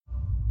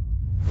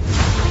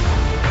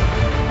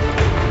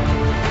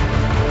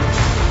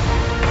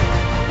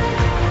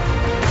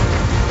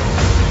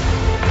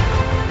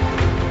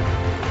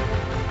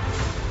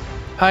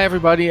Hi,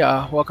 everybody.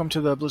 Welcome to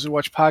the Blizzard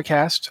Watch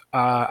podcast.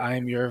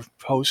 I'm your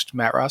host,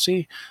 Matt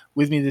Rossi.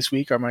 With me this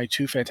week are my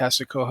two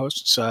fantastic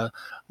co-hosts,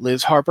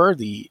 Liz Harper,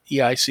 the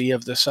EIC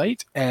of the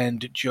site,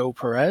 and Joe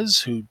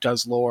Perez, who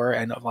does lore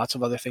and lots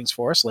of other things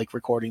for us, like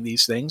recording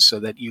these things so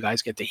that you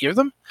guys get to hear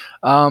them.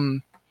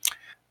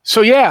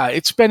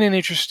 It's been an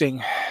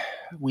interesting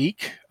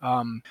week.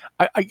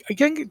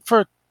 Again,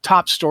 for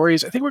top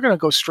stories, I think we're going to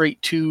go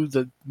straight to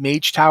the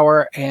Mage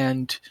Tower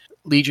and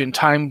Legion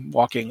time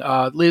walking.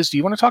 Liz, do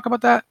you want to talk about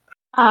that?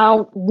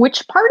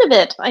 Which part of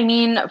it? I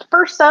mean,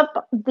 first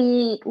up,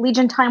 the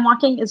Legion time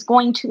walking is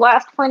going to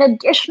last for an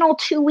additional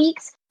 2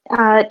 weeks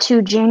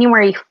to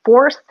January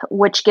 4th,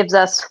 which gives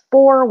us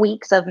 4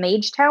 weeks of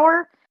Mage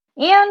Tower.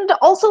 And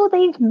also,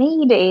 they've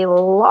made a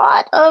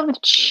lot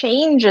of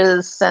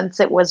changes since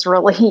it was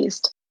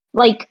released.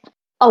 Like,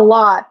 a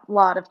lot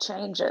of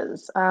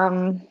changes.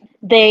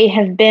 They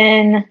have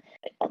been,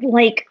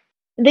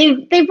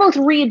 they've both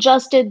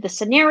readjusted the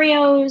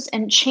scenarios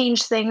and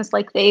changed things.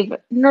 Like they've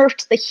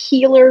nerfed the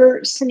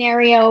healer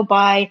scenario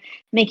by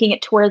making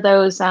it to where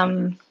those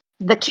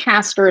the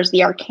casters,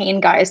 the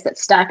arcane guys that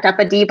stacked up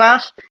a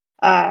debuff,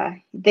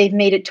 they've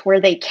made it to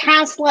where they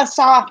cast less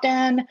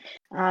often.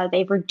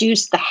 They've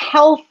reduced the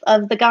health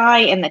of the guy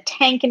in the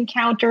tank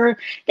encounter.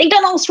 They've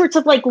done all sorts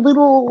of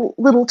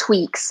little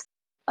tweaks.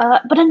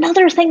 But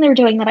another thing they're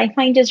doing that I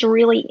find is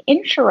really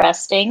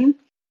interesting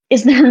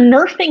is they're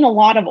nerfing a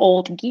lot of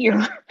old gear.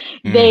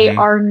 Mm-hmm. They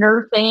are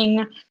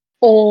nerfing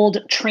old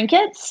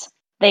trinkets.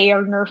 They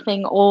are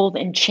nerfing old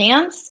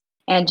enchants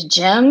and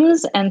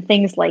gems and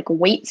things like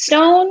weight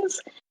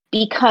stones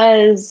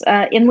because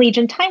in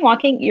Legion Time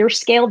Walking, you're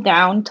scaled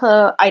down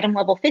to item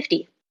level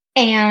 50.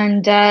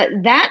 And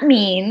that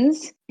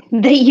means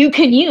that you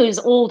can use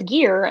old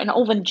gear and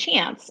old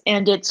enchants,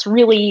 and it's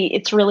really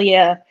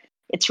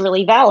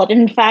valid.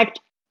 In fact,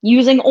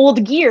 using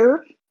old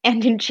gear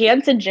and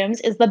enchants and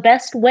gems is the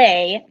best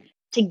way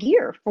to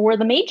gear for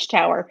the Mage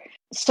Tower.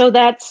 So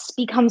that's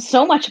become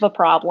so much of a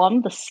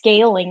problem, the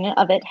scaling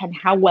of it and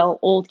how well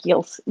old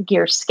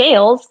gear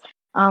scales.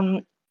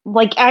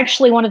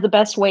 Actually one of the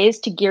best ways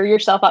to gear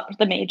yourself up for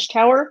the Mage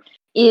Tower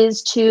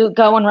is to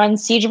go and run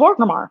Siege of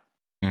Orgrimmar.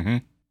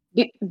 Mm-hmm.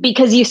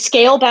 Because you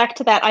scale back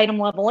to that item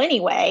level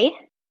anyway,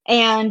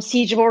 and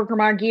Siege of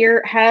Orgrimmar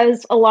gear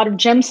has a lot of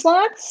gem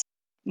slots.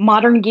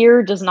 Modern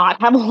gear does not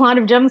have a lot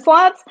of gem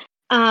slots.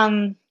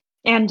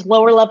 And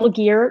lower level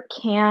gear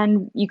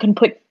you can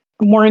put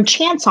more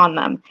enchants on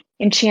them,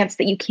 enchants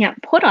that you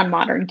can't put on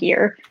modern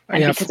gear.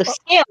 And because of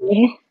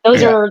scaling,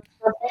 those are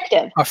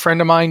effective. A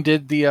friend of mine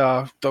did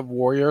the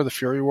warrior, the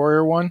Fury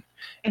Warrior one.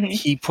 Mm-hmm.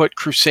 He put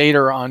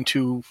Crusader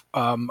onto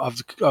the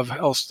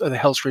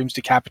Hellscream's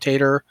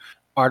Decapitator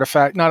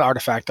artifact,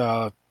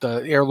 the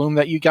heirloom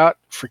that you got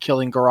for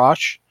killing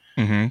Garrosh.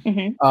 Mm-hmm.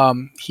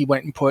 Mm-hmm. He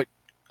went and put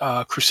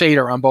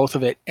Crusader on both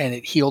of it, and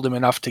it healed him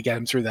enough to get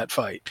him through that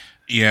fight.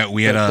 Yeah,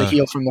 we had the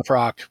heal from the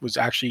proc was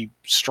actually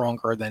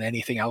stronger than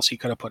anything else he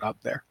could have put up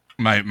there.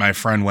 My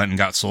friend went and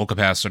got Soul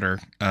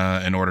Capacitor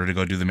in order to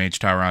go do the Mage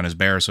Tower on his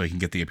bear so he can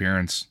get the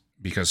appearance,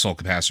 because Soul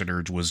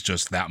Capacitor was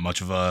just that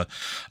much of a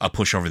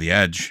push over the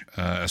edge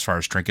as far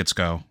as trinkets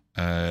go.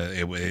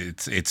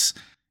 It's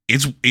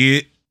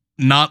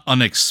not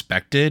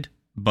unexpected,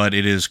 but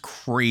it is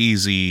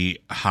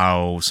crazy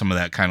how some of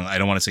that kind of, I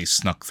don't want to say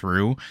snuck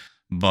through,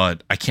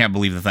 but I can't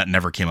believe that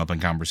never came up in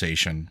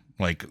conversation.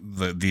 Like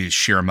the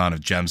sheer amount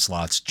of gem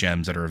slots,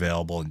 gems that are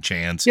available, and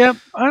chance. Yep,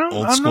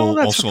 old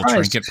school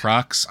trinket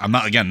procs. I'm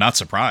not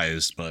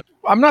surprised, but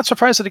I'm not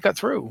surprised that it got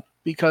through,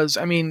 because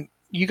I mean,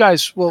 you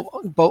guys will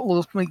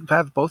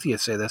have both of you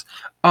say this.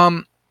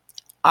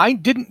 I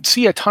didn't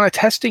see a ton of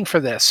testing for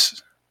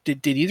this.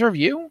 Did either of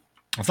you?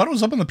 I thought it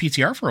was up on the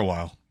PTR for a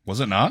while. Was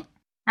it not?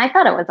 I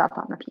thought it was up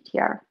on the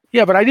PTR.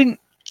 Yeah, but I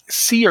didn't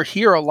see or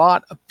hear a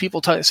lot of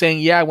people saying,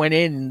 yeah, I went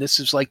in and this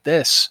is like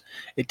this.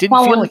 It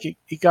didn't feel like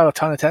it got a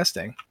ton of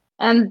testing.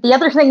 And the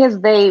other thing is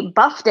they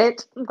buffed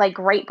it like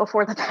right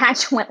before the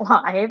patch went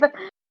live.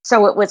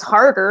 So it was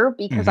harder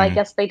because I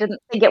guess they didn't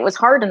think it was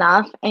hard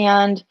enough.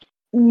 And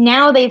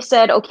now they've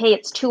said, okay,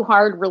 it's too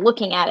hard. We're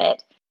looking at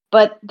it.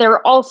 But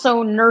they're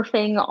also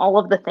nerfing all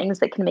of the things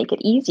that can make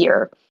it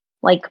easier.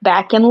 Like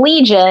back in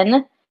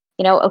Legion,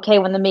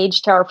 when the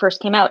Mage Tower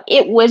first came out,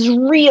 it was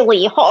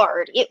really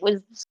hard. It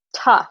was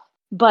tough.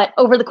 But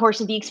over the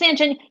course of the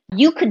expansion,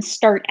 you could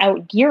start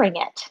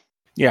outgearing it.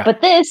 Yeah.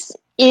 But this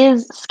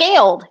is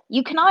scaled.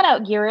 You cannot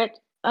outgear it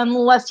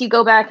unless you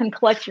go back and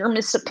collect your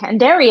Mists of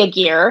Pandaria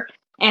gear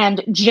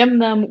and gem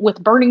them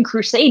with Burning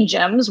Crusade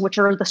gems, which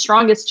are the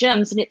strongest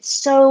gems. And it's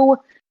so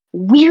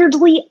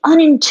weirdly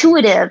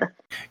unintuitive.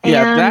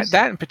 Yeah,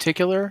 that in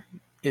particular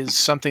is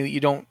something that you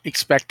don't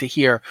expect to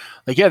hear.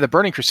 Like, yeah, the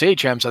Burning Crusade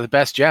gems are the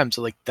best gems.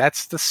 Like,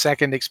 that's the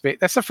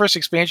that's the first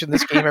expansion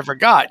this game ever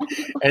got,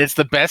 and it's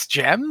the best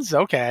gems.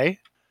 Okay,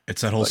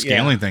 it's that whole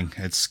scaling thing.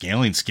 It's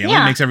scaling.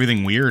 Scaling makes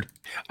everything weird.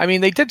 I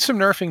mean, they did some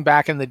nerfing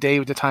back in the day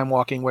with the time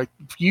walking, where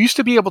you used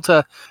to be able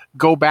to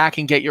go back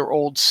and get your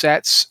old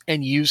sets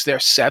and use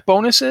their set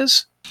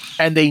bonuses,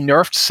 and they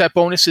nerfed set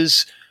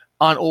bonuses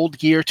on old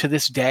gear to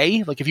this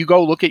day. Like if you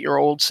go look at your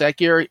old set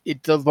gear,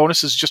 the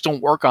bonuses just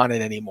don't work on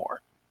it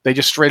anymore. They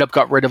just straight up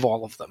got rid of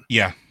all of them.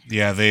 Yeah,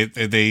 they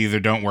either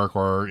don't work,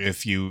 or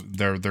if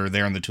they're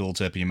there in the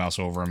tooltip, you mouse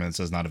over them and it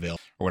says not available,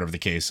 or whatever the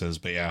case is.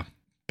 But yeah,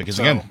 because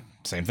again,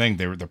 same thing.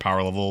 Their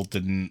power level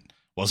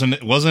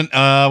wasn't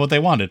what they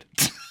wanted.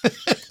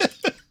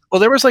 Well,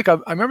 there was I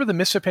remember the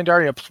Mists of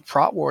Pandaria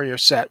Prot Warrior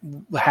set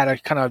had a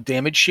kind of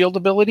damage shield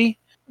ability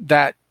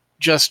that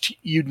just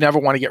you'd never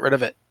want to get rid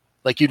of it.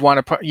 Like you'd want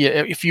to put,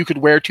 if you could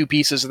wear 2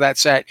 pieces of that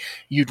set,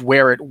 you'd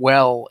wear it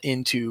well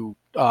into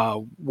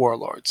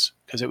Warlords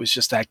because it was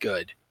just that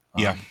good.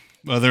 Yeah.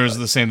 Well, there was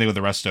the same thing with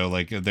the Resto.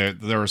 Like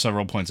there were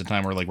several points in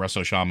time where like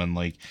Resto Shaman,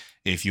 like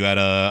if you had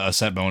a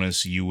set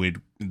bonus, you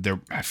would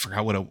I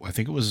forgot I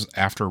think it was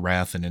after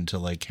Wrath and into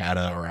like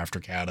Kata, or after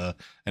Kata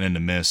and into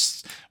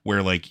Mists,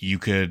 where like you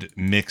could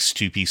mix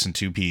 2-piece and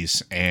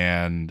 2-piece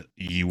and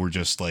you were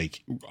just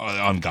like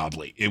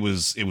ungodly. It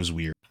was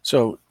weird.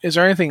 So is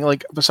there anything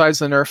like besides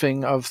the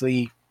nerfing of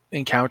the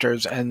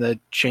encounters and the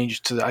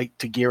change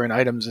to gear and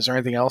items, is there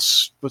anything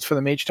else for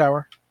the Mage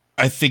Tower?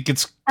 I think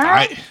it's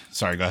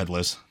sorry, go ahead,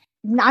 Liz.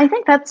 I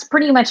think that's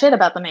pretty much it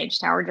about the Mage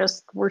Tower.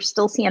 Just we're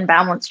still seeing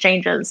balance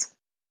changes.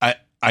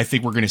 I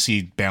think we're going to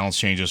see balance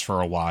changes for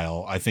a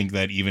while. I think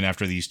that even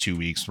after these 2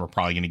 weeks, we're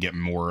probably going to get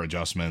more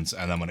adjustments,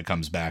 and then when it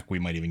comes back, we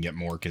might even get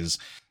more because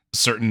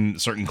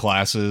certain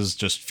classes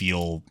just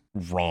feel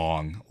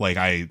wrong. Like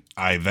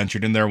I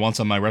ventured in there once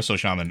on my Resto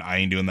Shaman. I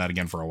ain't doing that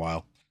again for a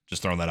while.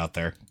 Just throwing that out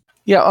there.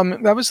 Yeah,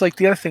 that was like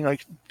the other thing.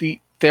 Like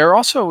they're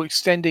also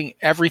extending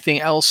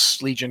everything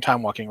else Legion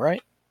time walking,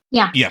 right?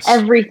 Yeah. Yes.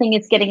 Everything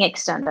is getting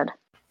extended.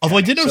 Although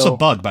I did notice a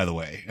bug, by the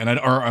way,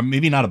 or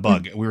maybe not a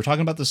bug. We were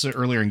talking about this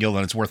earlier in Guild,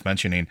 and it's worth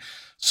mentioning.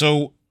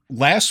 So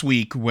last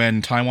week,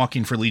 when Time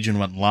Walking for Legion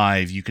went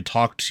live, you could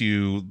talk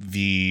to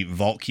the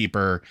Vault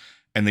Keeper,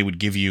 and they would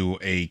give you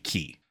a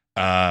key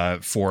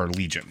for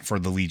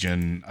the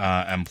Legion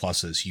M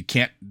pluses. You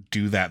can't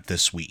do that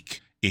this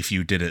week if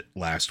you did it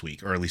last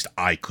week, or at least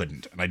I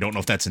couldn't. And I don't know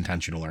if that's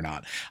intentional or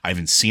not. I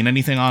haven't seen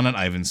anything on it.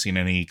 I haven't seen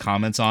any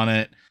comments on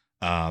it.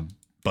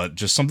 But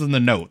just something to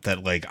note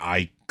that like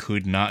I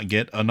could not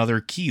get another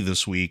key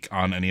this week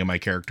on any of my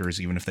characters,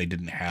 even if they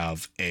didn't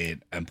have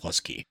an M plus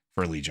key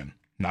for Legion.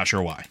 Not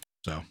sure why.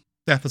 So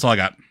yeah, that's all I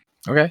got.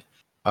 Okay.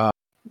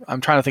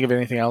 I'm trying to think of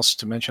anything else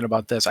to mention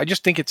about this. I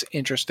just think it's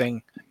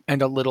interesting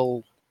and a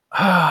little,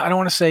 I don't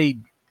want to say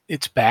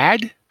it's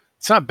bad.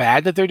 It's not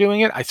bad that they're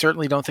doing it. I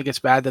certainly don't think it's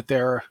bad that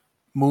they're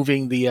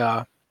moving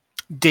the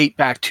date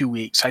back 2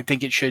 weeks. I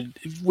think it should,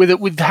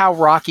 with how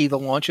rocky the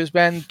launch has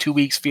been, 2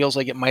 weeks feels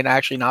like it might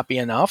actually not be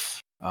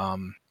enough.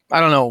 I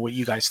don't know what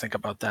you guys think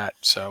about that,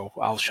 so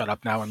I'll shut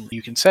up now and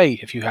you can say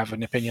if you have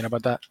an opinion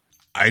about that.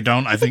 I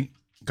think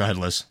go ahead,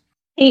 Liz.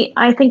 Hey,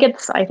 I think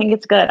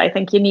it's good. I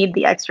think you need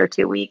the extra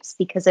 2 weeks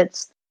because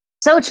it's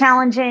so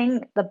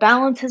challenging. The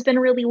balance has been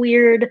really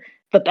weird.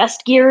 The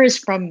best gear is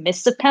from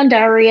Mists of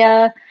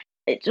Pandaria.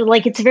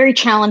 It's very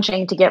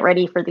challenging to get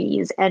ready for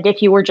these. And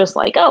if you were just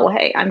like, oh,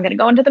 hey, I'm going to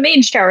go into the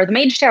Mage Tower. The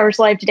Mage Tower's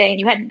live today, and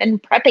you hadn't been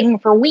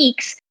prepping for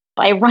weeks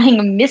by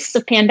running Mists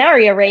of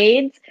Pandaria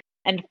raids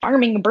and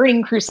farming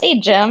Burning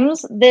Crusade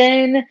gems,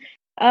 then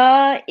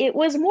it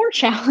was more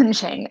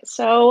challenging.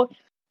 So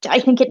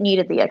I think it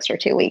needed the extra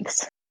 2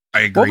 weeks.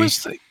 I agree.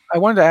 I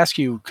wanted to ask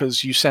you,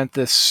 because you sent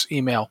this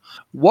email,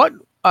 what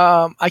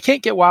I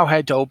can't get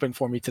Wowhead to open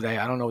for me today.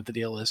 I don't know what the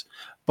deal is.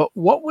 But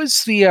what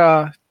was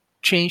the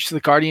change to the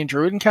Guardian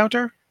Druid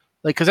encounter?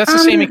 Like, because that's the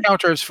same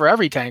encounter as for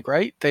every tank,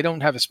 right? They don't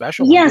have a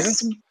special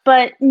yes, one,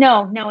 but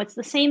no, it's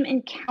the same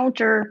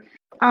encounter.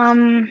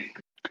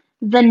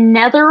 The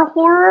Nether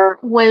Horror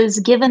was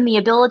given the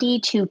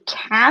ability to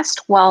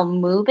cast while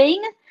moving.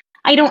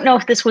 I don't know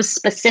if this was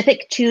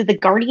specific to the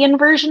Guardian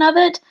version of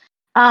it,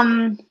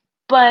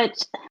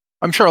 but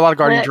I'm sure a lot of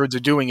Guardian Druids are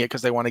doing it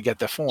because they want to get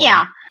the form.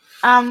 Yeah.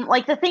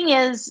 Like the thing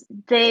is,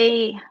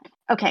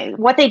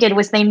 what they did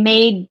was they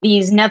made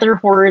these Nether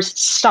Horrors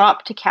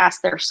stop to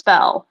cast their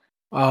spell.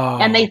 Oh.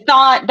 And they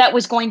thought that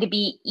was going to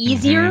be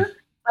easier,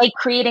 like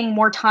creating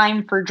more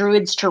time for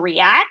Druids to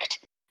react.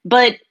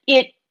 But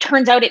it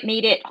turns out it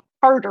made it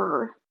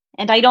harder.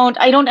 And I don't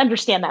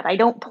understand that. I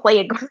don't play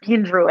a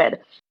Guardian Druid.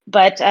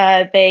 But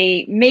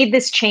they made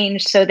this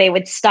change so they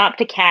would stop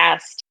to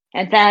cast.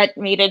 And that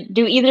made it.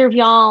 Do either of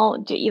y'all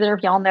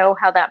know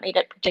how that made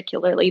it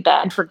particularly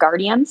bad for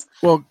Guardians?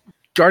 Well,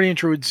 Guardian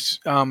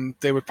Druids,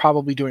 they were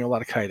probably doing a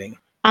lot of kiting.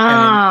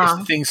 And if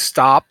the thing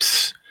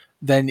stops,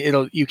 then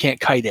you can't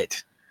kite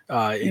it.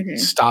 It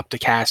stopped to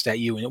cast at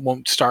you, and it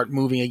won't start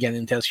moving again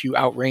until you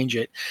outrange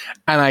it.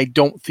 And I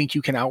don't think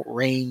you can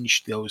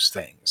outrange those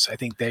things. I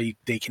think they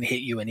can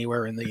hit you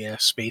anywhere in the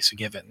space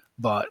given.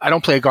 But I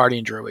don't play a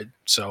Guardian Druid,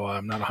 so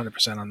I'm not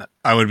 100% on that.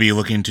 I would be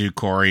looking to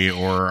Corey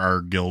or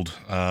our guild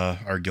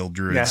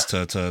druids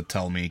to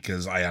tell me,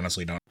 because I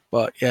honestly don't.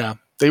 But yeah,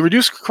 they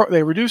reduced.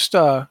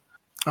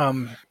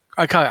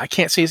 I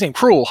can't say his name.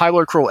 Cruel, High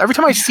Lord Cruel. Every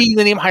time I see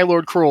the name High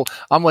Lord Cruel,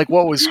 I'm like,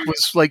 what was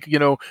like,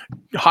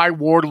 High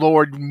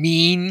Warlord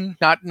mean?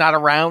 Not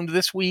around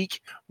this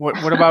week.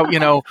 What about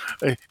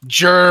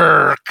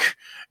Jerk?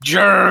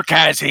 Jerk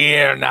has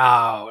here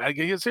now. Like,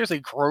 you're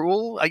seriously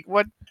cruel. Like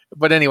what?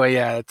 But anyway,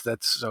 yeah,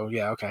 that's so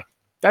yeah, okay.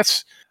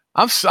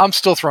 I'm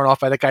still thrown off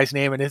by that guy's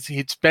name, and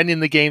he's been in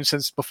the game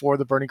since before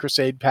the Burning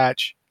Crusade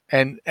patch.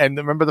 And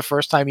remember the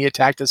first time he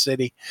attacked the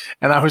city,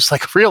 and I was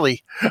like,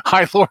 really,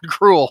 High Lord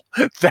Cruel,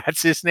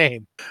 that's his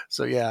name.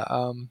 So yeah,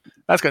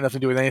 that's got nothing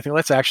to do with anything.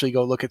 Let's actually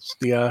go look at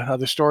the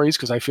other stories,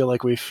 because I feel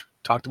like we've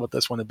talked about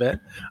this one a bit.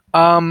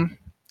 We're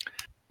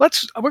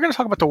going to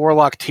talk about the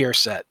Warlock tier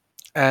set,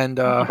 and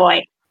oh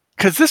boy,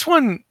 because this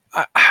one,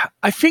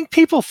 I think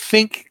people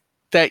think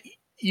that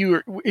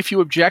if you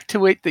object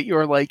to it, that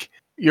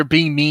you're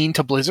being mean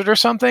to Blizzard or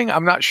something.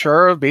 I'm not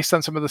sure, based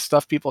on some of the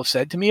stuff people have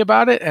said to me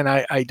about it, and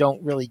I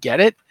don't really get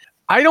it.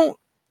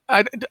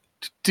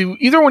 Do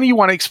either one of you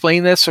want to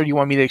explain this, or do you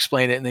want me to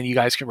explain it and then you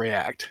guys can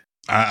react?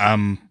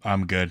 I'm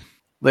good.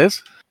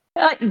 Liz?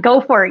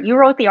 Go for it. You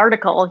wrote the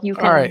article. You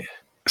can. All right.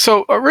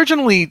 So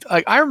originally,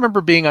 I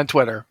remember being on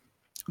Twitter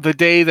the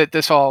day that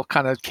this all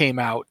kind of came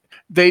out.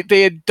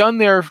 They had done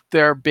their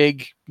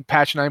big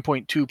patch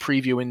 9.2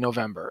 preview in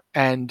November,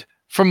 and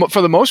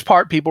for the most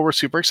part, people were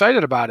super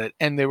excited about it,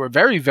 and they were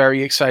very,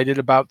 very excited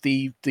about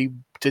the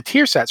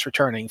tier sets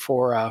returning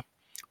for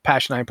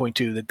patch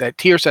 9.2. That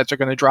tier sets are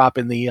going to drop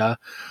in the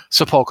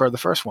Sepulchre, the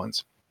first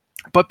ones.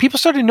 But people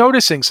started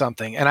noticing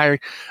something, and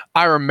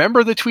I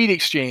remember the tweet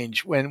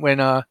exchange when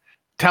Taliesin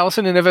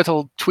and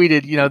Yveltal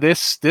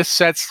tweeted, this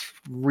set's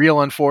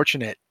real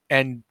unfortunate,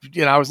 and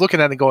I was looking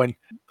at it and going,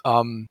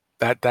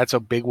 that's a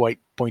big white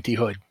pointy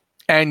hood.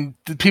 And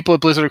the people at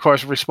Blizzard, of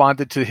course,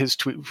 responded to his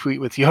tweet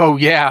with, "Oh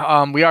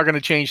yeah, we are going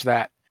to change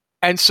that."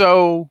 And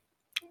so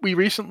we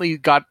recently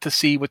got to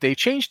see what they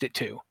changed it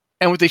to.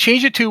 And what they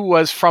changed it to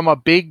was from a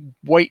big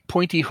white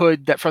pointy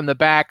hood that from the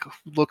back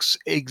looks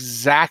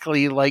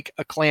exactly like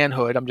a clan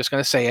hood, I'm just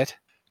going to say it,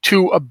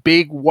 to a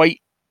big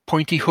white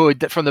pointy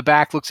hood that from the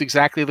back looks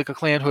exactly like a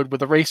clan hood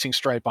with a racing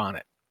stripe on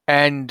it.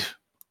 And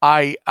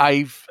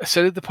I've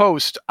said at the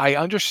post, I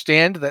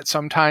understand that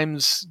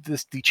sometimes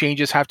the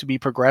changes have to be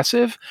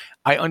progressive.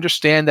 I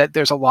understand that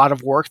there's a lot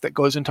of work that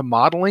goes into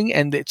modeling,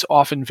 and it's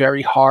often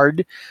very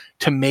hard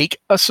to make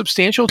a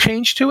substantial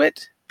change to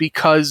it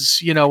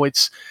because,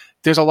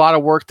 there's a lot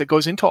of work that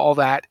goes into all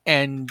that,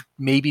 and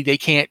maybe they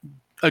can't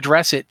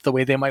address it the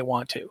way they might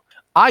want to.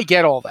 I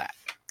get all that.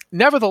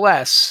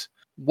 Nevertheless,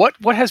 what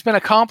has been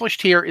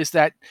accomplished here is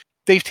that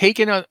they've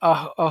taken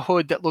a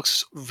hood that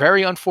looks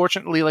very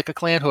unfortunately like a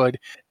clan hood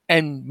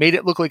and made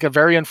it look like a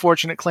very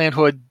unfortunate clan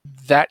hood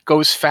that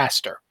goes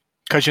faster.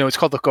 Because, it's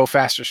called the Go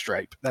Faster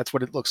stripe. That's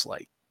what it looks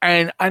like.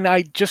 And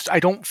I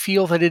don't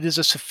feel that it is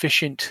a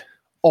sufficient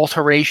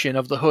alteration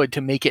of the hood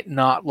to make it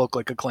not look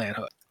like a clan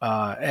hood.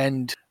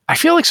 And I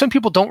feel like some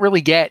people don't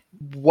really get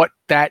what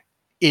that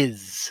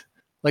is.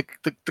 Like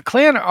the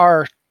clan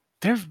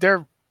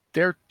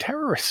they're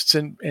terrorists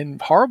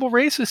and horrible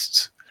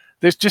racists.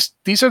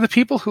 These are the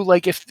people who,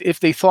 like, if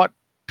they thought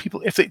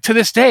to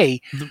this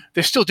day,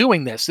 they're still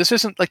doing this. This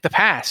isn't like the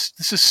past.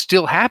 This is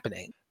still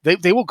happening.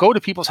 They will go to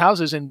people's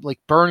houses and like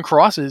burn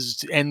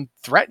crosses and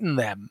threaten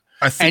them.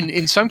 And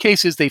in some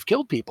cases, they've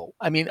killed people.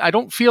 I mean, I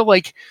don't feel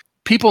like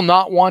people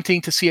not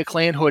wanting to see a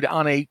clan hood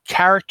on a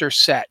character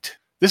set.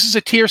 This is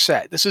a tier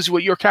set. This is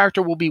what your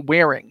character will be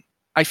wearing.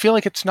 I feel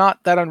like it's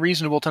not that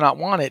unreasonable to not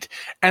want it.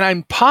 And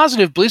I'm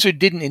positive Blizzard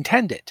didn't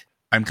intend it.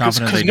 I'm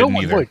confident they didn't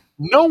either.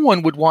 No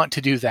one would want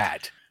to do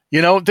that.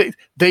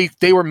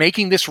 They were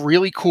making this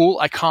really cool,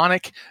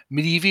 iconic,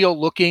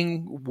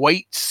 medieval-looking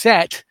white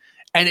set,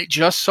 and it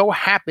just so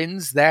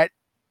happens that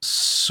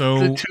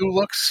the two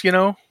looks,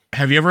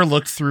 Have you ever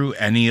looked through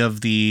any of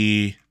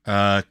the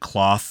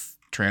cloth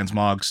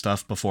transmog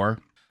stuff before?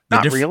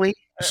 Not really.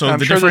 So I'm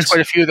sure there's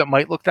quite a few that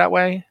might look that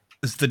way.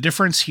 The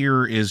difference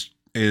here is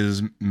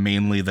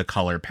mainly the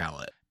color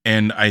palette.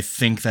 And I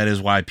think that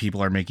is why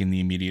people are making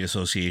the immediate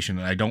association.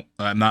 And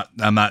I'm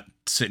not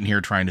sitting here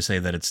trying to say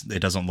that it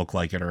doesn't look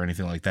like it or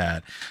anything like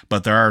that.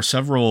 But there are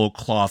several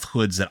cloth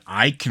hoods that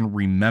I can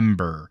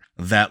remember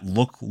that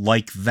look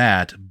like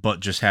that, but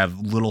just have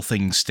little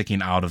things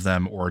sticking out of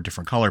them or a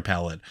different color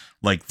palette,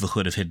 like the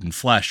Hood of Hidden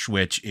Flesh,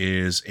 which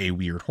is a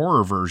weird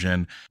horror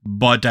version,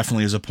 but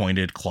definitely is a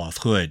pointed cloth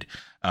hood.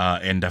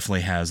 And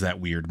definitely has that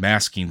weird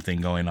masking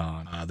thing going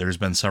on. There's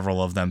been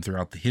several of them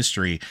throughout the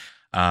history.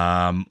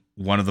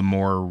 One of the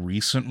more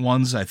recent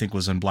ones, I think,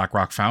 was in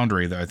Blackrock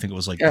Foundry. That I think it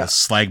was like the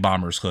Slag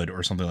Bomber's hood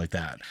or something like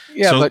that.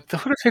 Yeah, but the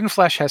Hood of Hidden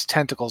Flesh has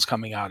tentacles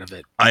coming out of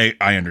it. I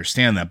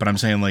understand that, but I'm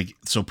saying, like,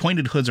 so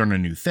pointed hoods aren't a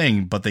new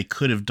thing, but they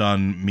could have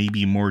done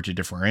maybe more to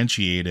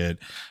differentiate it,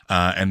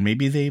 and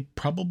maybe they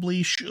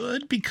probably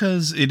should,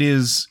 because it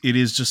is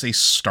just a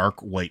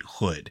stark white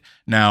hood.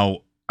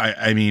 Now,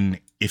 I mean,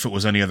 if it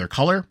was any other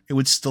color, it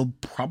would still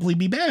probably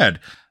be bad.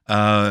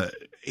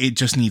 It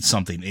just needs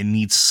something. It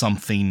needs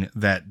something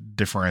that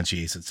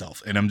differentiates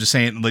itself. And I'm just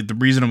saying, like, the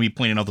reason I'm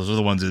pointing out those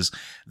other ones is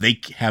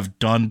they have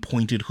done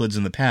pointed hoods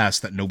in the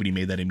past that nobody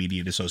made that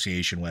immediate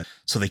association with.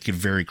 So they could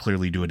very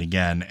clearly do it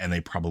again, and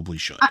they probably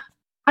should.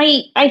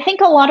 I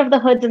think a lot of the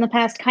hoods in the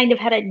past kind of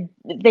had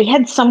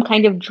some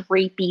kind of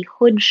drapey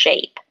hood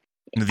shape.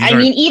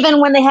 Even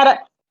when they had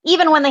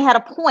even when they had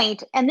a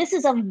point, and this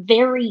is a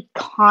very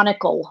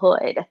conical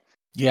hood.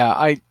 Yeah,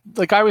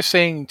 I was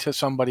saying to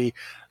somebody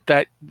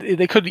that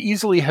they could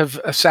easily have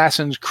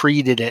Assassin's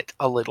Creeded it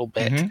a little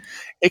bit. Mm-hmm.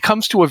 It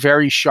comes to a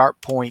very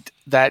sharp point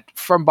that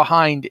from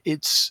behind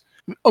it's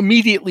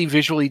immediately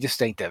visually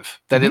distinctive,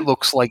 that it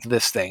looks like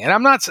this thing. And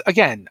I'm not,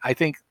 again, I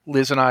think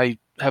Liz and I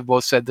have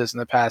both said this in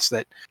the past,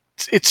 that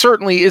it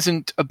certainly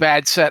isn't a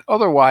bad set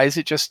otherwise.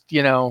 It just,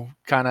 it's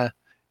kind of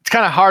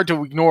hard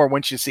to ignore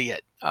once you see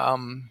it.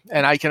 And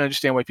I can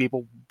understand why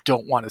people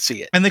don't want to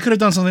see it. And they could have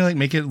done something like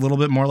make it a little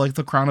bit more like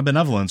the Crown of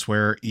Benevolence,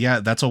 where, yeah,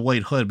 that's a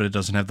white hood, but it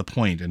doesn't have the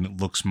point, and it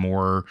looks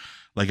more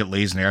like it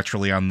lays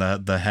naturally on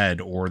the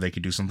head. Or they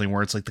could do something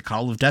where it's like the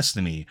Cowl of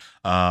Destiny,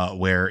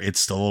 where it's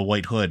still a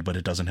white hood, but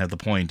it doesn't have the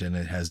point, and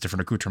it has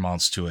different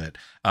accoutrements to it.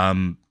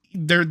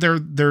 There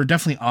are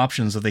definitely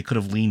options that they could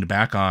have leaned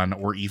back on,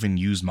 or even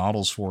used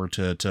models for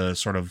to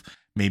sort of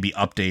maybe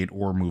update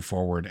or move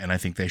forward. And I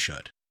think they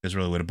should, is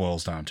really what it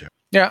boils down to.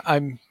 Yeah,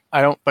 I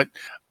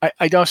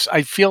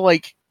feel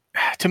like,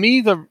 to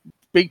me, the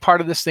big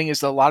part of this thing is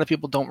that a lot of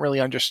people don't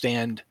really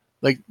understand.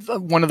 Like,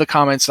 one of the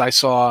comments I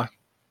saw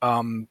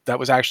that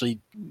was actually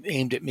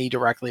aimed at me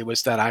directly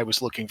was that I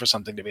was looking for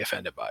something to be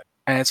offended by.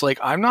 And it's like,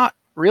 I'm not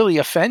really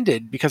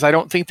offended, because I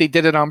don't think they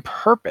did it on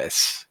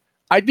purpose.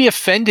 I'd be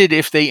offended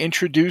if they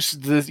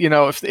introduced the,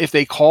 if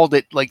they called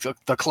it like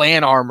the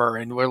clan armor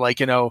and were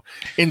like,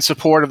 in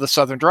support of the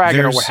Southern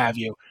Dragon or what have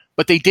you.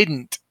 But they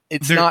didn't.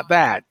 It's not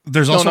that.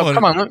 There's also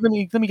come on, let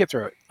me get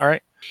through it. All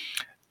right.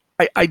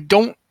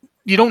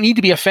 You don't need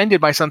to be offended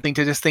by something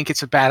to just think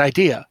it's a bad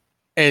idea.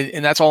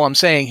 And that's all I'm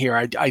saying here.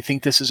 I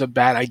think this is a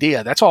bad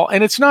idea. That's all.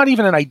 And it's not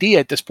even an idea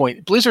at this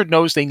point. Blizzard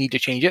knows they need to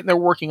change it, and they're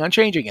working on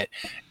changing it.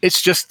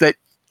 It's just that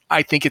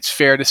I think it's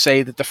fair to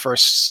say that the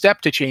first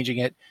step to changing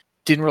it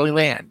didn't really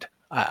land.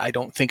 I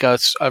don't think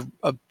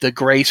the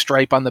gray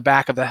stripe on the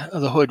back of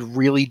the hood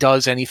really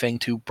does anything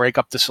to break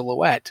up the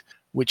silhouette,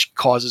 which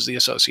causes the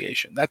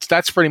association.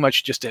 That's pretty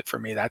much just it for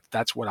me.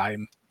 That's what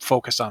I'm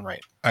focused on right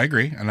now. I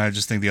agree. And I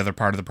just think the other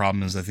part of the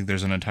problem is I think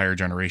there's an entire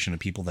generation of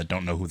people that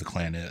don't know who the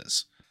clan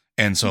is.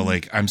 And so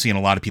like, I'm seeing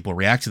a lot of people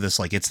react to this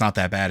like, it's not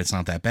that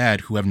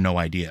bad, who have no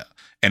idea.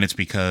 And it's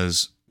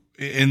because,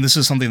 and this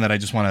is something that I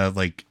just want to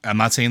like, I'm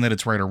not saying that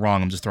it's right or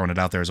wrong, I'm just throwing it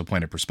out there as a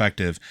point of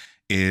perspective,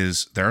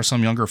 is there are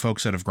some younger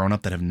folks that have grown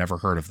up that have never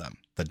heard of them,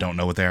 that don't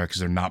know what they are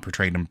because they're not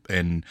portrayed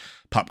in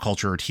pop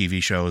culture or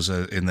TV shows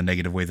in the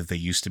negative way that they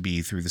used to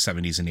be through the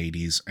 70s and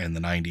 80s and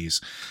the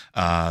 90s.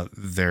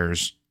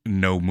 There's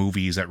no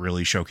movies that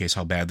really showcase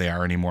how bad they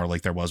are anymore,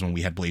 like there was when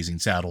we had Blazing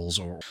Saddles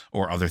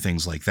or other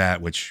things like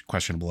that, which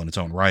questionable in its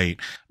own right.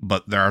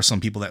 But there are some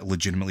people that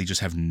legitimately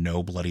just have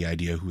no bloody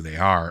idea who they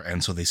are,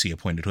 and so they see a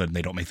pointed hood and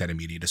they don't make that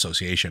immediate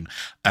association.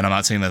 And I'm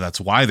not saying that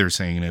that's why they're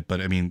saying it, but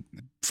I mean,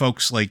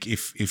 folks, like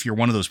if you're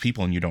one of those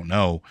people and you don't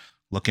know,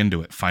 look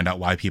into it, find out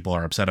why people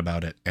are upset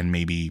about it, and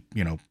maybe,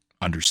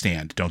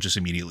 understand. Don't just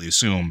immediately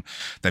assume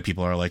that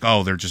people are like,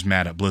 oh, they're just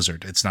mad at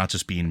Blizzard. It's not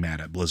just being mad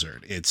at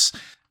Blizzard.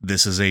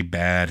 This is a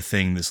bad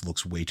thing. This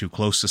looks way too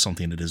close to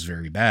something that is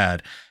very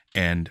bad.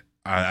 And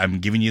I'm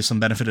giving you some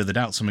benefit of the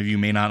doubt. Some of you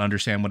may not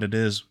understand what it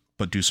is,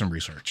 but do some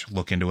research,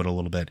 look into it a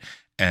little bit,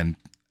 and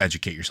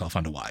educate yourself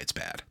onto why it's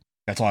bad.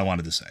 That's all I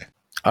wanted to say.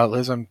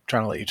 Liz, I'm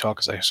trying to let you talk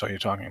because I saw you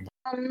talking.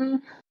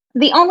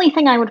 The only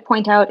thing I would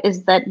point out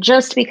is that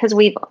just because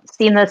we've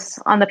seen this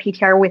on the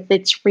PTR with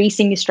its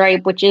racing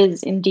stripe, which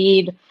is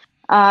indeed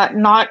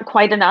not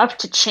quite enough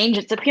to change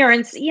its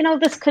appearance,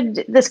 this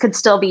could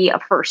still be a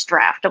first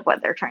draft of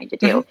what they're trying to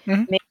do.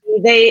 Mm-hmm.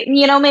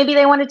 Maybe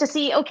they wanted to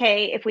see,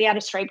 okay, if we add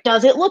a stripe,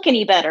 does it look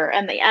any better?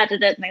 And they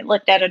added it and they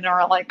looked at it and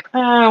are like,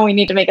 oh, we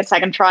need to make a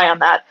second try on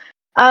that.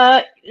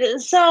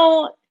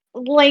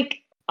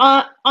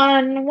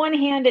 On one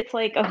hand, it's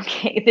like,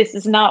 okay, this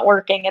is not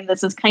working, and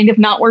this is kind of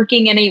not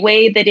working in a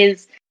way that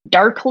is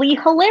darkly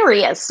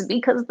hilarious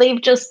because they've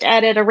just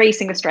added a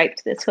racing stripe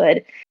to this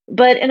hood.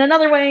 But in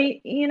another way,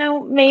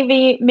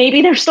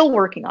 maybe they're still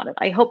working on it.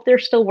 I hope they're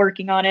still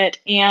working on it,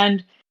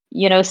 and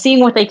seeing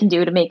what they can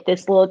do to make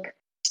this look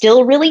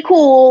still really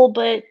cool,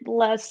 but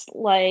less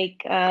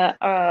like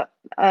a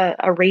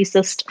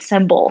racist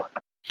symbol.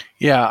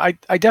 Yeah,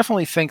 I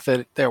definitely think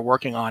that they're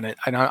working on it.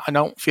 I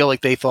don't feel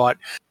like they thought,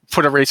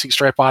 put a racing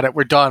stripe on it,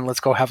 we're done, let's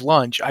go have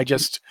lunch. I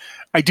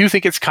do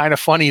think it's kind of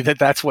funny that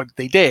that's what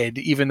they did,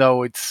 even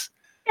though it's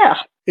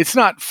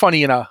not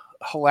funny in a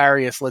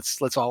hilarious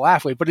let's all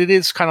laugh way, but it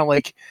is kind of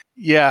like,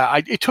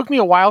 it took me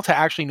a while to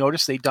actually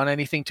notice they'd done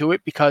anything to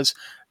it, because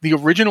the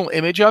original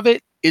image of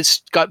it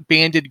is got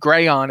banded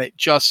gray on it,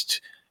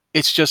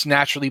 it's just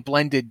naturally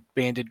blended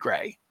banded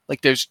gray.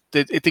 Like I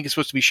think it's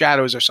supposed to be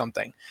shadows or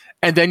something.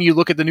 And then you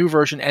look at the new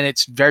version and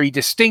it's very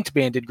distinct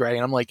banded gray.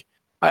 And I'm like,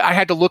 I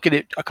had to look at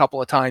it a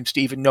couple of times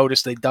to even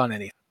notice they'd done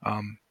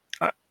anything.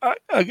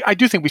 I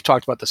do think we've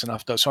talked about this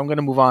enough, though, so I'm going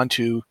to move on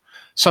to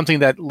something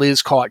that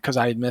Liz caught because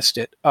I had missed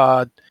it.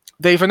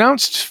 They've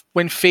announced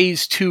when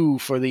Phase 2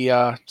 for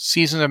the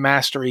Season of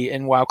Mastery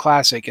in WoW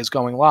Classic is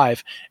going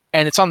live,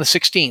 and it's on the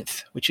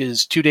 16th, which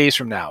is 2 days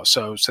from now.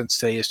 So since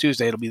today is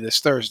Tuesday, it'll be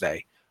this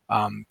Thursday.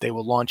 They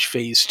will launch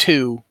Phase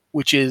 2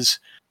 which is,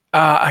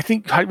 I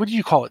think, what did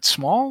you call it?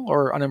 Small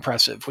or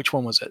unimpressive? Which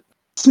one was it?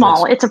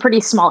 Small. It's a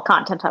pretty small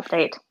content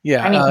update.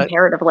 Yeah. I mean,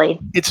 comparatively.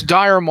 It's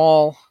Dire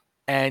Maul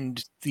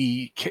and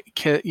the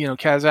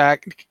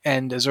Kazakh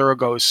and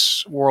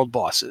Azuragos world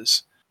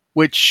bosses,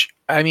 which,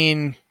 I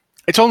mean,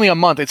 it's only a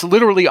month. It's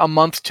literally a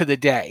month to the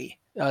day.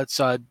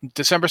 It's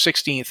December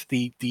 16th.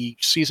 The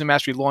season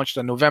mastery launched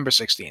on November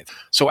 16th.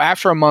 So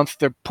after a month,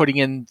 they're putting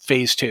in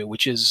phase 2,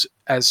 which is,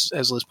 as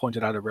Liz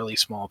pointed out, a really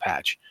small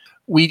patch.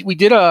 We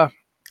did a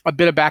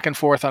bit of back and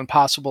forth on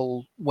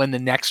possible when the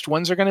next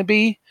ones are going to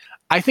be.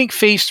 I think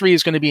phase 3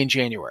 is going to be in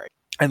January.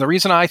 And the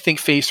reason I think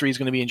phase 3 is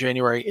going to be in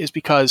January is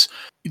because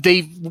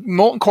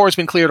Molten Core has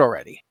been cleared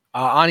already.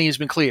 Ani has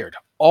been cleared.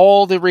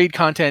 All the raid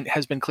content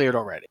has been cleared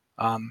already.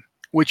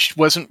 Which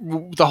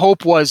wasn't, the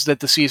hope was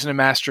that the Season of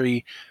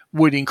Mastery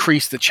would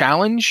increase the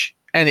challenge,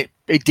 and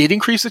it did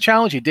increase the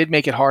challenge. It did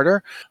make it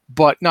harder,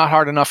 but not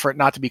hard enough for it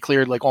not to be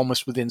cleared like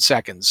almost within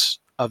seconds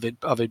of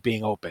it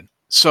being open.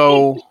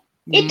 So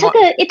it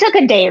took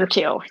a day or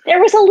two. There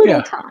was a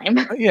little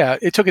time. Yeah,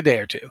 it took a day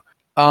or two.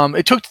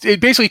 It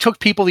basically took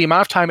people the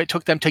amount of time it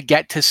took them to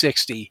get to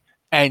 60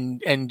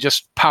 and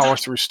just power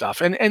through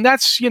stuff. And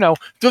that's,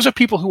 those are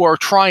people who are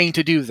trying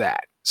to do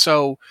that.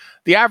 So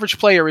the average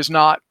player is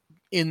not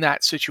in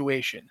that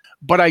situation.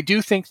 But I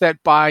do think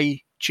that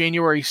by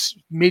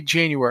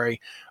mid-January,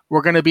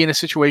 we're going to be in a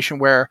situation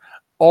where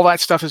all that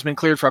stuff has been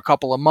cleared for a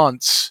couple of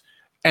months,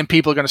 and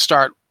people are going to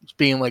start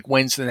being like,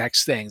 when's the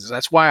next thing? So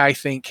that's why I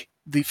think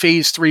the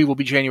phase 3 will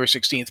be January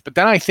 16th. But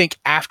then I think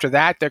after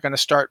that, they're going to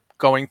start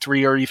going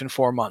 3 or even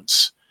 4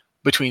 months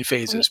between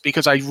phases,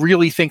 because I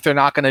really think they're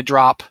not going to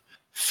drop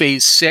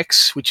phase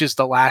 6, which is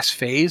the last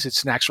phase,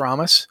 it's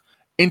Naxxramas,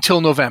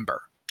 until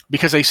November,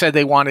 because they said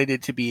they wanted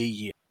it to be a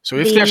year. So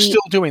if they're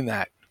still doing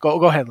that,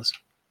 go ahead, Liz.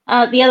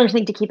 The other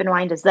thing to keep in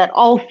mind is that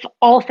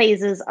all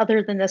phases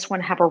other than this one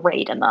have a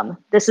raid in them.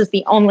 This is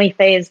the only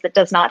phase that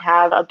does not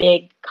have a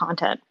big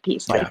content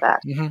piece like that.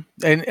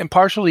 Mm-hmm. And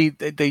partially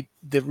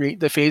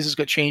the phases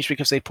got changed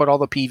because they put all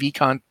the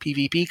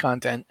PvP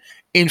content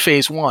in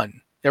phase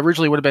 1. It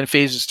originally would have been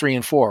phases 3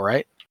 and 4,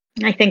 right?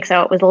 I think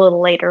so. It was a little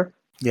later.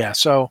 Yeah.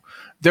 So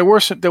there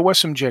was some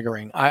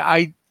jiggering.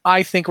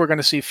 I think we're going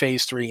to see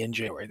phase 3 in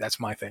January. That's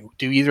my thing.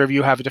 Do either of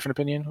you have a different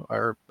opinion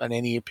or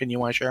any opinion you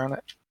want to share on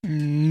it?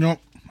 Nope.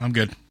 I'm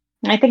good.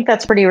 I think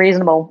that's pretty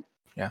reasonable.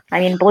 Yeah. I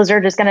mean,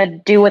 Blizzard is going to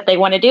do what they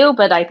want to do,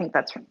 but I think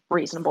that's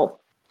reasonable.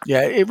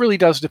 Yeah, it really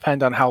does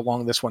depend on how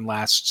long this one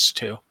lasts,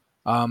 too.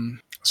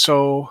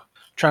 So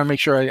trying to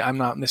make sure I'm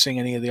not missing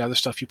any of the other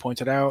stuff you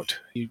pointed out.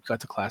 You got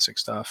the classic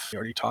stuff. You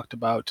already talked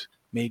about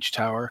Mage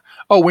Tower.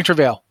 Oh, Winter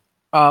Veil.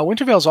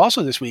 Winter Veil is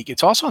also this week.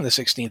 It's also on the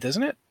 16th,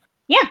 isn't it?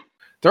 Yeah.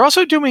 They're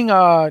also doing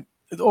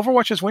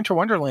Overwatch's Winter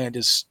Wonderland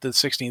is the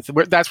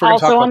 16th. That's where we're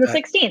also talking on about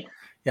the 16th.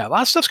 Yeah, a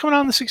lot of stuff's coming out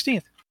on the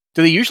 16th.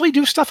 Do they usually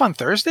do stuff on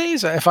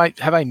Thursdays? Have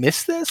I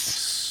missed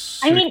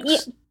this? I mean,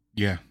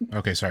 yeah.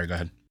 Okay, sorry. Go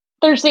ahead.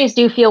 Thursdays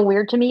do feel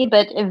weird to me,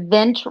 but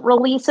event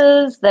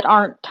releases that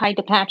aren't tied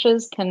to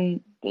patches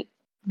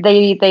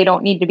they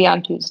don't need to be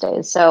on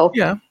Tuesdays. So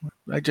yeah,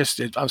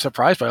 I'm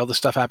surprised by all the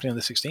stuff happening on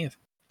the 16th.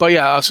 But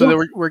yeah,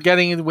 so we're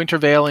getting Winter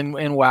Veil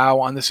in WoW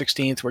on the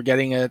 16th. We're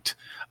getting it.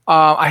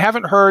 I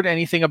haven't heard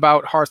anything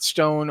about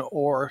Hearthstone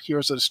or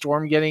Heroes of the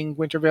Storm getting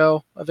Winter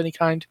Veil of any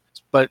kind,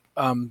 but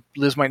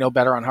Liz might know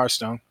better on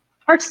Hearthstone.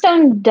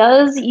 Hearthstone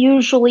does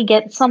usually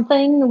get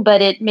something,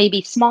 but it may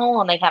be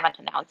small and they haven't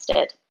announced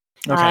it.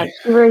 Okay.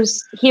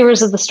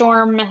 Heroes of the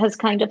Storm has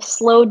kind of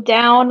slowed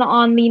down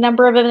on the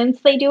number of events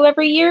they do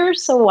every year,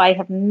 so I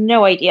have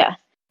no idea.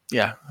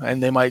 Yeah,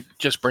 and they might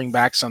just bring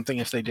back something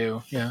if they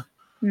do. Yeah.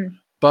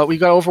 But we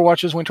got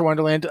Overwatch's Winter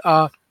Wonderland.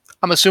 I'm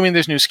assuming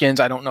there's new skins.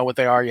 I don't know what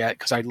they are yet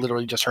because I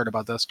literally just heard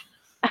about this.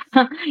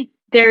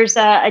 There's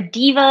a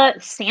Diva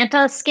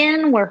Santa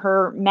skin where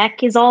her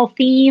mech is all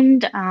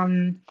themed.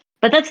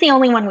 But that's the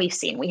only one we've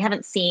seen.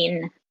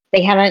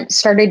 They haven't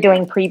started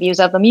doing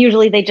previews of them.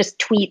 Usually they just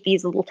tweet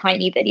these little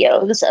tiny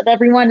videos of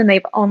everyone, and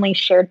they've only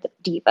shared the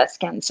Diva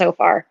skin so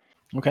far.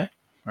 Okay.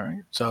 All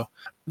right. So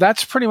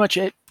that's pretty much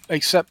it,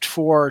 except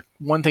for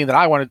one thing that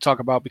I wanted to talk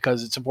about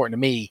because it's important to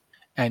me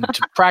and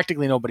to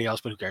practically nobody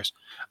else, but who cares?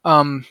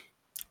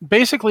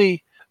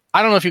 Basically,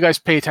 I don't know if you guys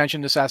pay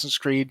attention to Assassin's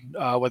Creed,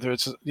 whether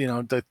it's,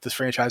 the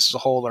franchise as a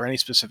whole or any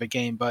specific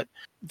game, but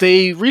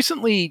they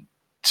recently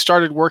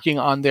started working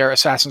on their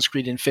Assassin's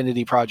Creed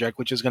Infinity project,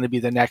 which is going to be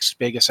the next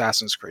big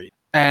Assassin's Creed.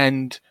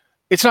 And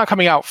it's not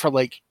coming out for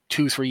like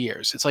 2-3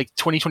 years. It's like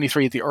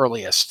 2023 at the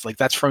earliest. Like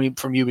that's from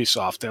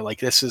Ubisoft. They're like,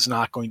 this is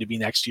not going to be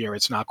next year.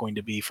 It's not going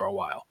to be for a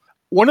while.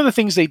 One of the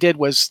things they did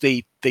was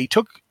they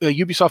took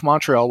Ubisoft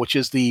Montreal, which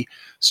is the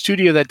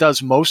studio that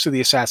does most of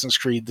the Assassin's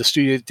Creed, the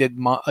studio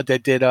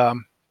that did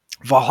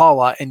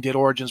Valhalla and did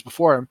Origins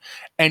before him,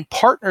 and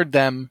partnered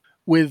them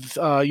with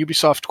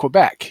Ubisoft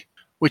Quebec,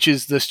 which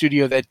is the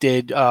studio that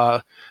did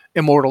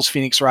Immortals,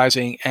 Phoenix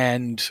Rising,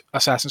 and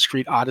Assassin's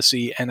Creed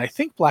Odyssey, and I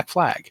think Black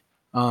Flag.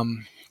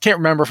 Can't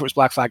remember if it was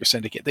Black Flag or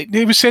Syndicate.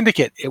 It was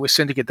Syndicate. It was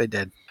Syndicate they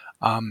did.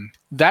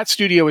 That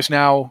studio is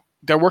now,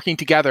 they're working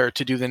together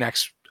to do the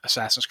next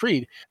Assassin's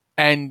Creed.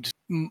 And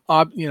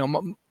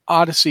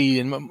Odyssey,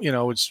 and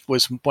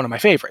was one of my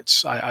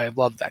favorites. I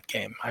loved that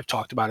game. I've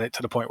talked about it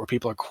to the point where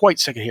people are quite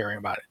sick of hearing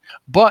about it.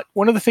 But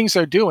one of the things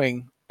they're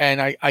doing,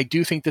 and I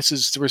do think this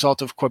is the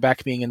result of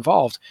Quebec being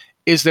involved,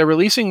 is they're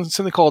releasing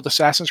something called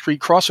Assassin's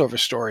Creed Crossover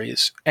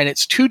Stories, and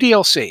it's 2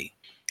 DLC,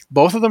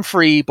 both of them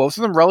free, both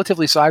of them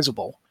relatively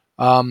sizable.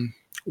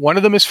 One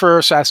of them is for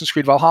Assassin's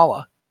Creed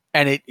Valhalla,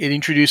 and it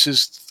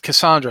introduces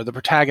Cassandra, the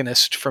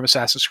protagonist from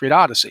Assassin's Creed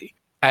Odyssey.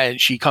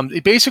 And she comes,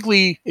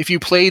 basically, if you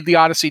played the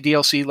Odyssey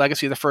DLC,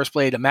 Legacy of the First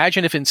Blade,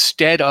 imagine if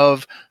instead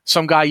of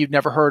some guy you've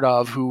never heard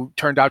of who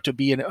turned out to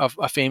be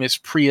a famous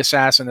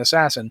pre-assassin,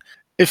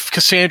 if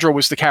Cassandra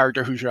was the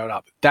character who showed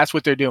up. That's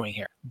what they're doing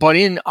here. But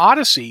in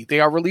Odyssey, they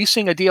are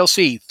releasing a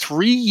DLC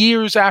 3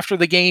 years after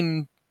the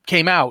game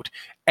came out,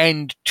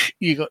 and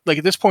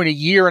at this point, a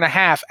year and a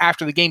half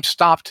after the game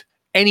stopped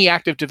any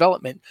active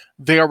development,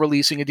 they are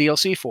releasing a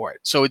DLC for it.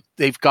 So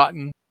they've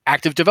gotten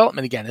active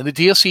development again. And the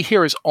DLC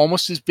here is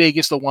almost as big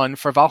as the one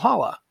for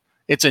Valhalla.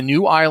 It's a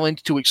new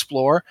island to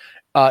explore.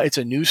 It's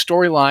a new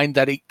storyline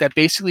that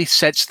basically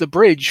sets the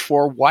bridge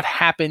for what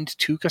happened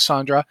to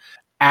Cassandra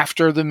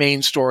after the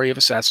main story of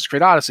Assassin's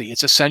Creed Odyssey.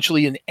 It's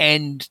essentially an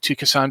end to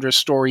Cassandra's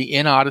story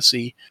in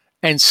Odyssey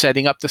and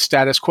setting up the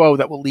status quo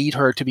that will lead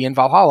her to be in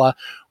Valhalla,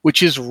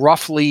 which is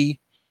roughly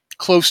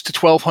close to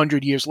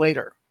 1,200 years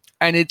later.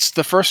 And it's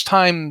the first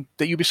time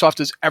that Ubisoft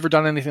has ever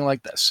done anything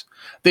like this.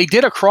 They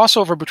did a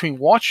crossover between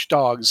Watch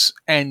Dogs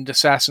and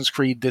Assassin's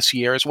Creed this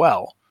year as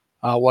well.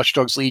 Watch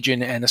Dogs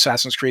Legion and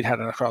Assassin's Creed had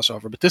a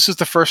crossover. But this is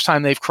the first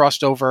time they've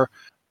crossed over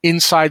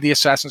inside the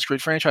Assassin's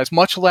Creed franchise,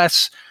 much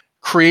less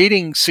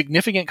creating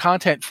significant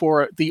content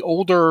for the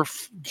older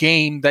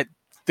game that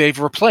they've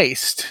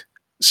replaced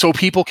so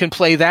people can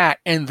play that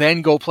and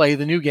then go play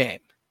the new game.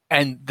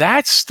 And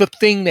that's the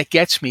thing that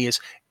gets me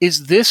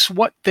is this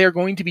what they're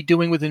going to be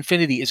doing with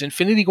Infinity? Is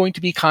Infinity going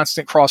to be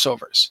constant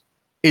crossovers?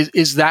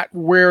 Is that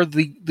where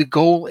the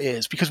goal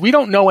is? Because we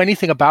don't know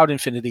anything about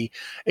Infinity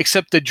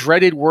except the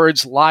dreaded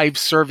words live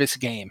service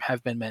game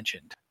have been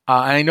mentioned.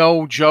 And I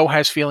know Joe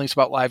has feelings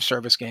about live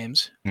service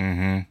games.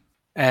 Mm-hmm.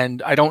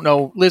 And I don't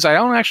know, Liz, I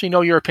don't actually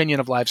know your opinion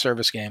of live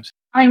service games.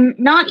 I'm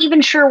not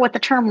even sure what the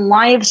term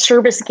live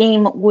service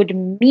game would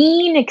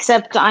mean,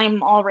 except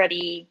I'm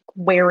already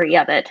wary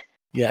of it.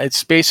 Yeah,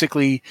 it's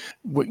basically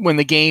when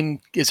the game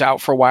is out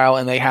for a while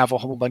and they have a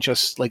whole bunch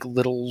of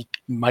little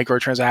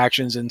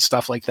microtransactions and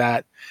stuff like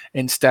that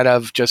instead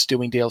of just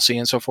doing DLC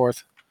and so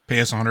forth. Pay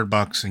us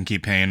 $100 and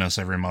keep paying us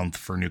every month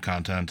for new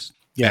content.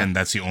 Yeah, and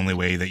that's the only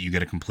way that you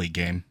get a complete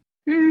game.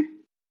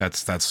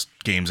 That's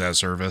games as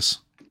service.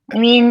 I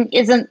mean,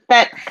 isn't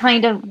that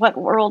kind of what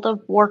World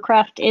of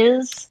Warcraft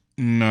is?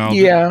 No.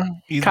 Yeah,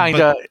 kind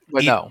of,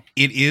 but no.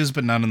 It is,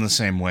 but not in the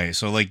same way.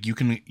 So, you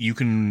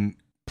can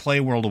play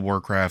World of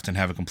Warcraft and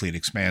have a complete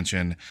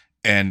expansion,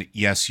 and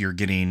yes, you're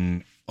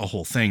getting a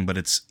whole thing, but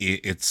it's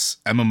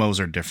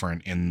MMOs are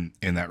different in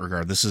that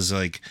regard. This is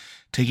like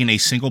taking a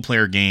single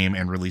player game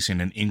and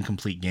releasing an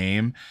incomplete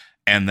game,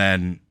 and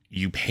then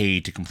you pay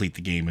to complete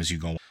the game as you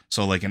go.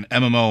 So like an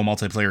MMO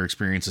multiplayer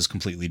experience is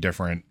completely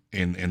different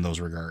in those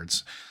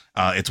regards.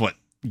 It's what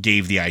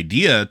gave the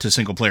idea to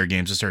single player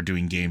games to start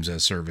doing games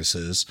as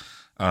services,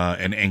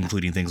 and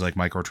including things like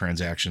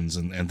microtransactions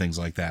and things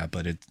like that.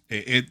 But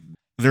it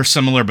they're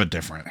similar but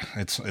different.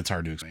 It's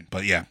hard to explain.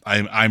 But yeah,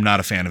 I'm not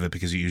a fan of it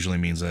because it usually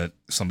means that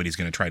somebody's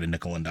going to try to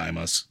nickel and dime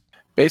us.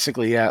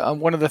 Basically, yeah.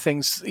 One of the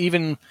things,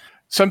 even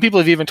some people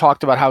have even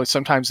talked about how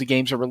sometimes the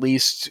games are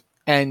released,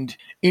 and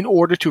in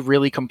order to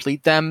really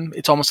complete them,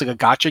 it's almost like a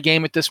gacha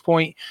game at this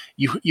point.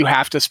 You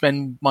have to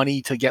spend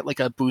money to get like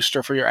a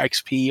booster for your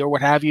XP or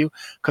what have you,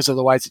 because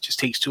otherwise it just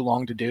takes too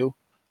long to do.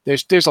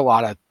 There's a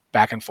lot of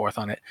back and forth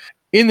on it.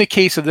 In the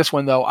case of this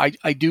one, though,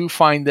 I do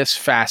find this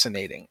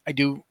fascinating. I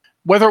do.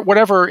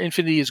 Whatever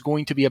Infinity is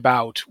going to be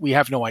about, we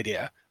have no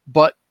idea.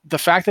 But the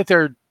fact that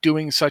they're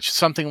doing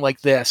something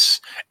like this,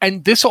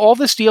 and all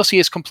this DLC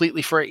is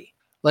completely free.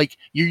 Like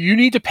you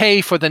need to pay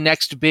for the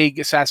next big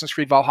Assassin's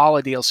Creed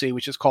Valhalla DLC,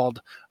 which is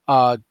called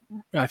I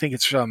think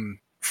it's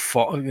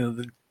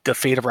the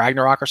Fate of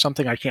Ragnarok or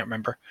something. I can't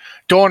remember.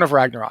 Dawn of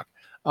Ragnarok.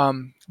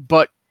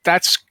 But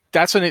that's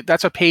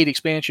a paid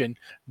expansion.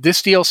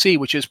 This DLC,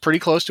 which is pretty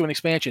close to an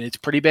expansion, it's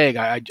pretty big.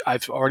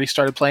 I've already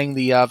started playing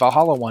the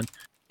Valhalla one.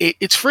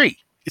 It's free.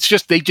 It's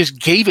just they just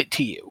gave it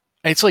to you,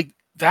 and it's like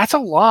that's a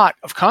lot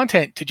of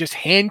content to just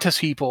hand to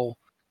people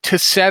to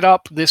set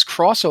up this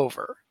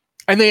crossover.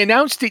 And they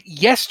announced it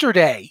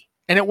yesterday,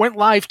 and it went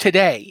live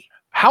today.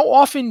 How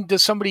often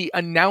does somebody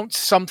announce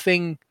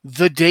something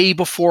the day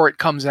before it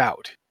comes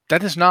out?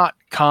 That is not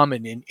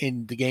common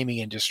in the gaming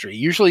industry.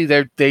 Usually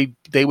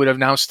they would have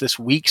announced this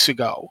weeks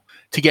ago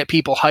to get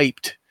people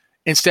hyped.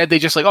 Instead, they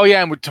just like, oh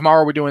yeah, and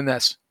tomorrow we're doing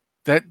this.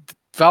 That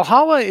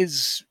Valhalla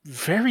is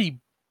very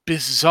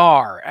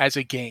bizarre as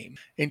a game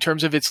in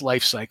terms of its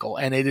life cycle,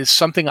 and it is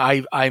something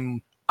I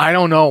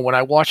don't know. When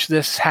I watch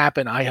this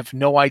happen, I have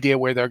no idea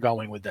where they're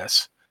going with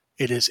this.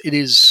 It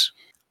is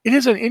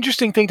an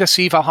interesting thing to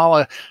see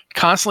Valhalla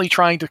constantly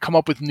trying to come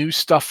up with new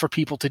stuff for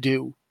people to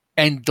do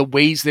and the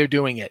ways they're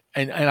doing it.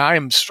 And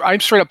I'm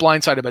straight up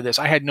blindsided by this.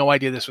 I had no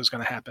idea this was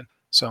going to happen.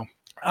 So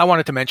I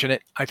wanted to mention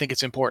it. I think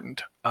it's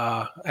important.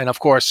 And of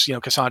course,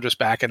 Cassandra's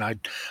back, and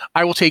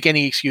I will take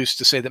any excuse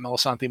to say that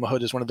Melisandre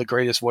Mahood is one of the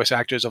greatest voice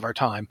actors of our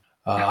time.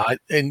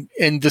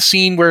 And the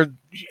scene where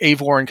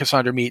Eivor and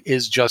Cassandra meet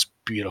is just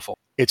beautiful.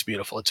 It's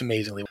beautiful. It's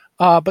amazingly.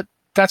 But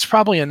that's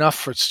probably enough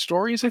for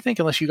stories, I think,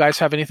 unless you guys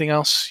have anything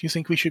else you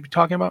think we should be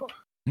talking about.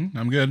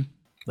 I'm good.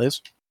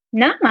 Liz?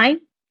 No, I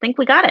think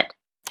we got it.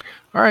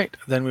 All right.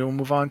 Then we will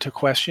move on to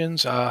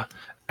questions.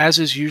 As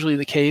is usually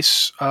the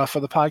case for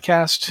the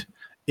podcast,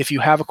 if you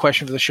have a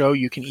question for the show,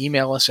 you can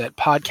email us at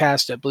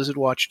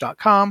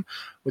podcast@blizzardwatch.com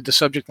with the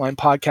subject line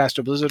podcast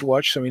or Blizzard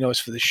Watch, so we know it's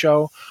for the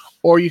show.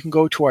 Or you can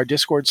go to our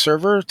Discord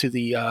server, to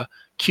the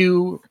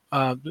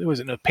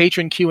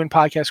patron Q and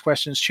podcast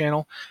questions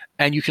channel,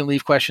 and you can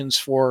leave questions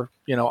for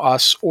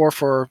us or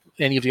for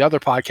any of the other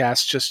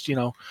podcasts. Just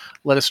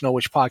let us know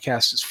which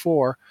podcast it's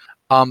for,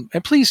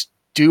 and please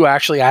do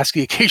actually ask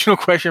the occasional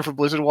question for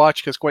Blizzard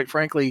Watch, because quite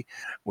frankly,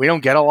 we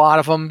don't get a lot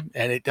of them,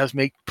 and it does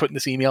make putting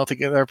this email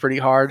together pretty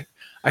hard.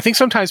 I think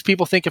sometimes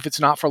people think if it's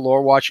not for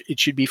Lore Watch, it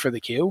should be for the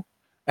Q.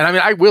 And I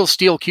mean, I will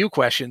steal Q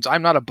questions.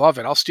 I'm not above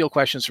it. I'll steal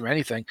questions from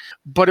anything.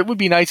 But it would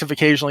be nice if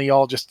occasionally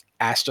y'all just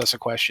asked us a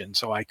question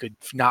so I could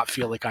not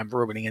feel like I'm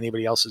ruining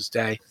anybody else's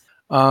day.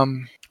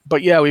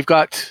 But yeah, we've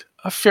got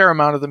a fair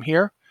amount of them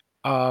here.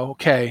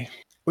 Okay.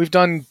 We've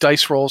done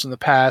dice rolls in the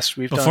past.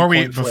 Before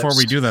we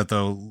do that,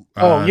 though.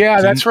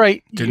 That's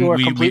right. You are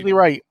completely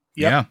right.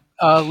 Yep.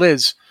 Yeah.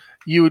 Liz,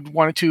 you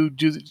wanted to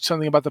do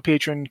something about the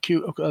patron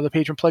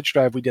pledge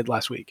drive we did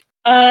last week.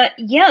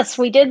 Yes,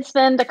 we did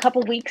spend a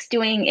couple weeks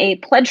doing a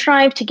pledge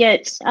drive to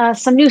get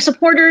some new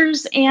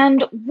supporters,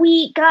 and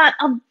we got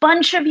a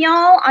bunch of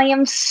y'all. I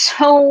am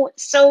so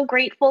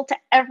grateful to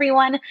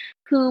everyone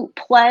who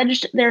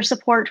pledged their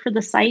support for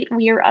the site.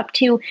 We are up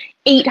to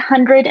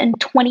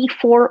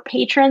 824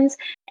 patrons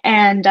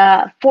and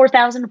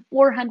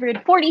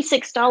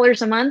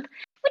 $4,446 a month,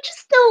 which is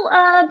still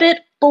a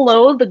bit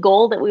below the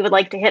goal that we would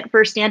like to hit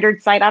for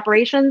standard site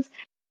operations.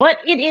 But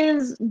it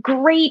is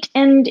great,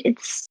 and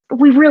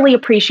we really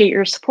appreciate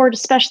your support,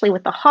 especially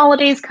with the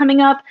holidays coming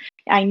up.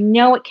 I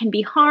know it can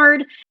be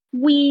hard.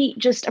 We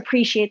just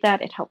appreciate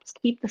that. It helps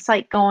keep the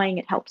site going.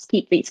 It helps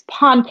keep these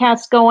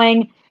podcasts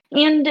going,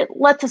 and it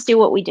lets us do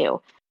what we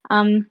do.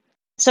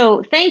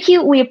 So thank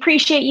you. We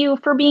appreciate you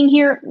for being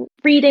here,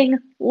 reading,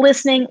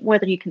 listening,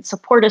 whether you can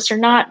support us or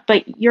not.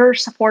 But your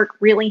support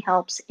really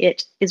helps.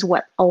 It is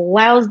what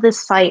allows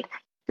this site,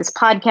 this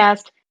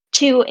podcast,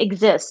 to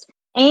exist.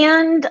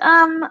 And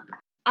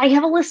I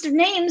have a list of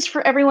names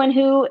for everyone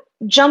who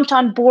jumped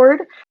on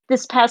board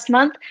this past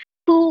month.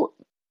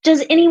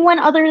 Does anyone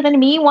other than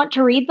me want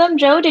to read them?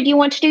 Joe, did you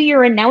want to do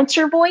your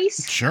announcer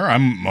voice? Sure,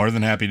 I'm more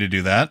than happy to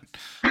do that.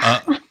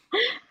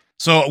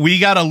 So we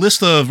got a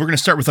list we're going to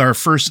start with our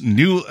first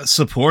new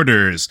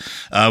supporters.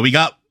 We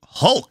got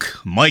Hulk,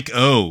 Mike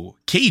O,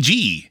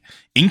 KG,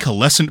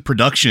 Incalescent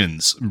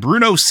Productions,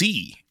 Bruno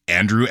C,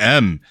 Andrew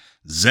M,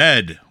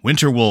 Zed,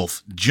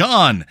 Winterwolf,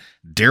 John,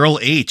 Daryl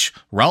H,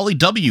 Raleigh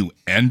W,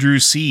 Andrew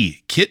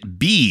C, Kit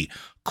B,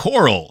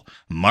 Coral,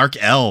 Mark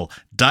L,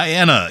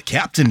 Diana,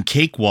 Captain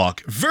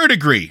Cakewalk,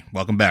 Vertigree,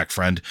 welcome back,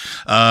 friend,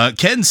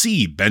 Ken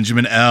C,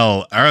 Benjamin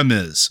L,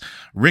 Aramis,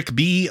 Rick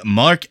B,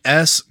 Mark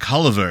S,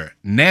 Culliver,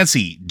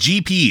 Nancy,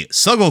 GP,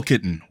 Suggle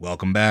Kitten,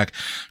 welcome back,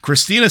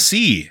 Christina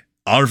C,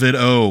 Arvid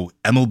O,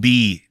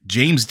 MLB,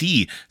 James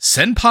D,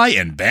 Senpai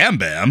and Bam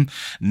Bam,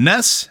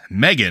 Ness,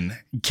 Megan,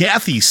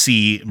 Kathy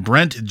C,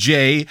 Brent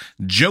J,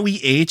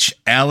 Joey H,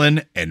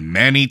 Allen, and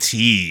Manny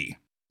T.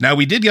 Now,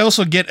 we did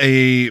also get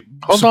a...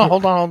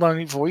 Hold on.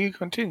 Before you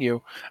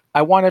continue,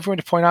 I want everyone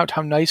to point out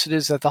how nice it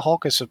is that the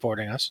Hulk is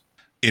supporting us.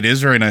 It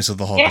is very nice that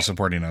the Hulk is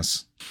supporting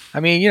us. I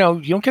mean, you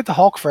don't get the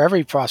Hulk for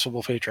every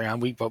possible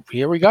Patreon. But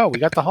here we go. We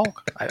got the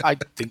Hulk. I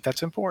think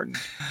that's important.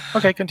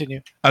 Okay,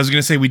 continue. I was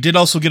going to say, we did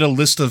also get a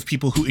list of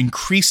people who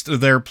increased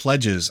their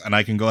pledges, and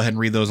I can go ahead and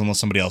read those unless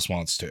somebody else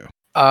wants to.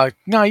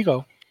 No, you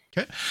go.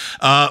 Okay.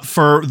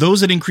 For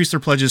those that increased their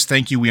pledges,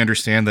 thank you. We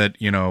understand that,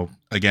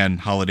 again,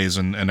 holidays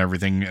and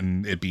everything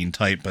and it being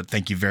tight, but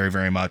thank you very,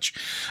 very much.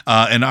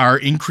 And our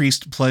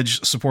increased pledge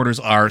supporters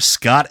are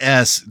Scott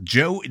S,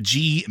 Joe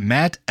G,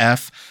 Matt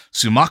F,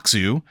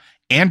 Sumaksu,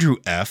 Andrew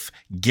F,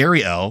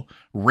 Gary L,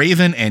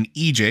 Raven and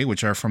EJ,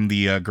 which are from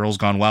the Girls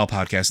Gone Wild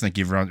podcast. Thank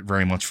you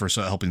very much for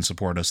helping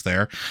support us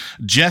there.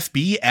 Jeff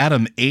B,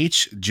 Adam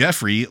H,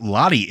 Jeffrey,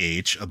 Lottie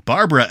H,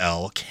 Barbara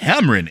L,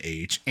 Cameron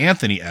H,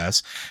 Anthony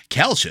S,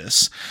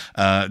 Calchis,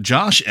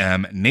 Josh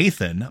M,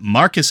 Nathan,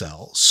 Marcus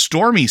L,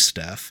 Stormy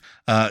Steph,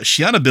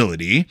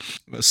 Shianability,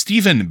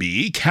 Stephen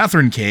B,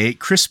 Catherine K,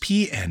 Chris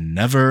P, and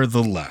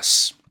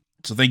Nevertheless.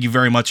 So thank you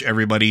very much,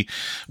 everybody.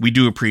 We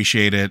do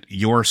appreciate it.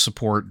 Your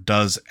support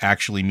does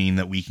actually mean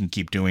that we can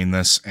keep doing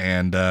this,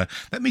 and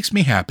that makes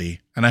me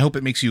happy, and I hope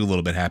it makes you a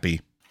little bit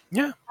happy.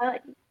 Yeah.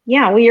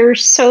 Yeah, we are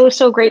so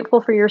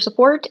grateful for your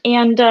support,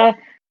 and I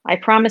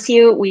promise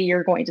you we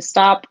are going to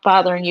stop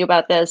bothering you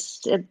about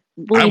this, at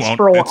least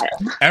for a while.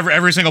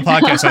 Every single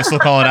podcast, I still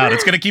call it out.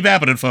 It's going to keep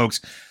happening,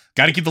 folks.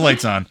 Got to keep the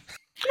lights on.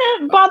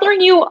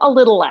 Bothering you a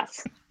little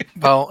less.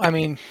 Well, I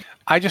mean,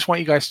 I just want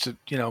you guys to,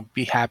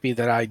 be happy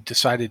that I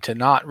decided to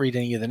not read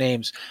any of the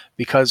names,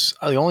 because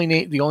the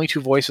only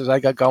two voices I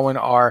got going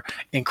are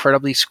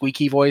incredibly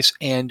squeaky voice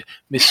and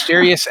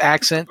mysterious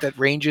accent that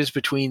ranges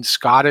between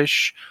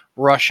Scottish,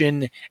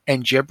 Russian,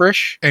 and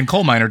gibberish. And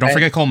coal miner. Don't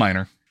forget coal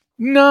miner.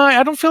 No,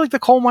 I don't feel like the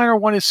coal miner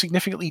one is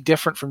significantly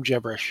different from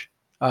gibberish,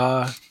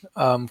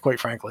 quite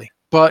frankly.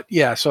 But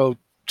yeah, so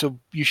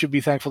you should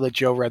be thankful that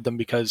Joe read them,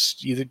 because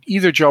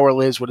either Joe or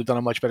Liz would have done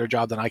a much better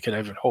job than I could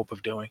even hope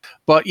of doing.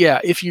 But yeah,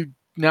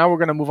 now we're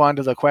going to move on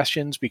to the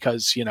questions,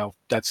 because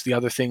that's the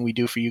other thing we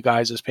do for you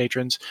guys as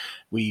patrons.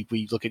 We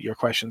look at your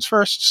questions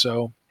first.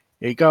 So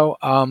there you go.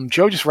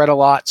 Joe just read a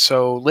lot.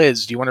 So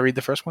Liz, do you want to read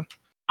the first one?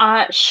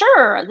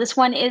 Sure. This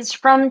one is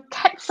from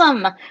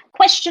Tetsum.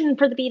 Question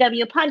for the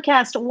BW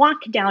podcast. Walk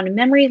down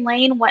memory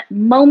lane. What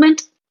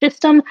moment,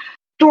 system,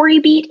 story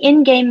beat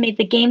in-game made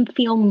the game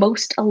feel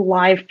most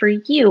alive for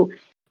you?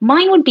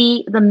 Mine would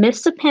be the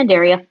Mists of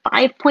Pandaria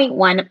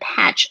 5.1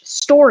 patch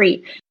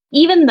story.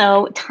 Even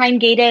though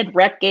time-gated,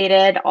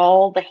 rep-gated,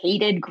 all the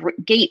hated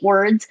gate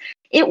words,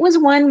 it was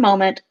one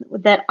moment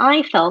that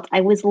I felt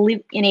I was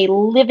in a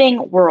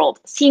living world.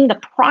 Seeing the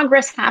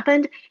progress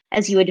happen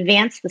as you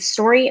advance the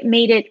story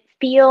made it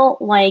feel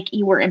like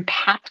you were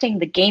impacting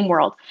the game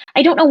world.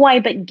 I don't know why,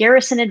 but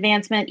Garrison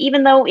advancement,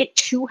 even though it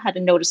too had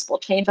a noticeable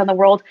change on the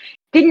world,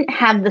 didn't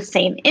have the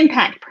same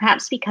impact,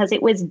 perhaps because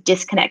it was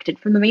disconnected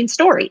from the main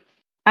story.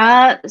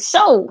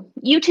 So,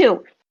 you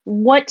two,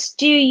 what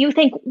do you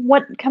think,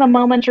 what kind of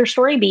moment or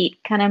story beat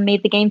kind of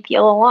made the game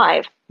feel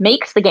alive,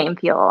 makes the game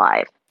feel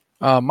alive?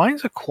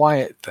 Mine's a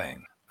quiet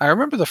thing. I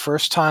remember the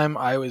first time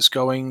I was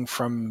going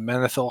from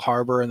Menethil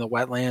Harbor in the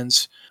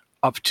wetlands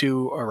up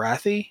to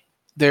Arathi.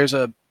 There's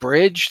a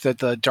bridge that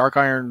the Dark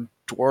Iron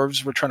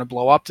dwarves were trying to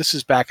blow up. This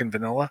is back in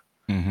vanilla.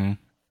 Mm-hmm.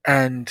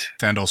 And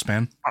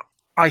Thandalspan.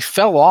 I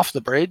fell off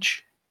the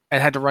bridge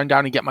and had to run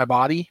down and get my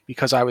body,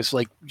 because I was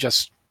like,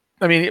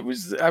 I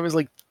was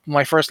like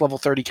my first level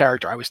 30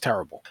 character. I was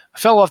terrible. I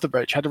fell off the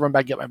bridge, had to run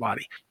back and get my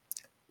body.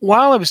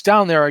 While I was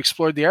down there, I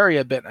explored the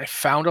area a bit, and I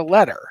found a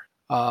letter.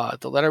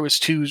 The letter was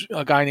to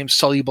a guy named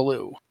Sully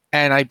Baloo,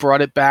 and I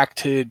brought it back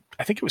to,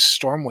 I think it was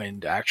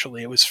Stormwind,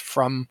 actually. It was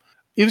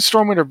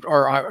Stormwind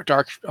or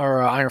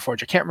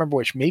Ironforge. I can't remember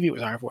which. Maybe it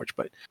was Ironforge,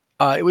 but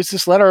it was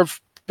this letter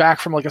back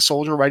from like a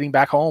soldier writing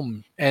back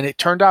home, and it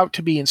turned out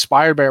to be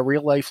inspired by a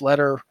real life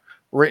letter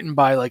written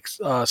by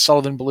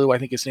Sullivan Blue, I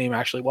think his name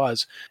actually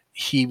was.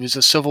 He was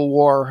a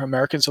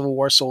American Civil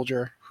War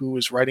soldier who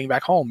was writing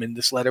back home, and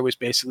this letter was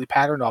basically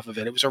patterned off of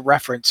it. It was a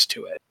reference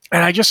to it.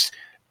 And I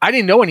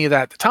didn't know any of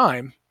that at the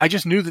time. I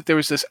just knew that there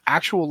was this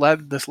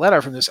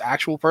letter from this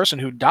actual person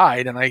who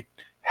died, and I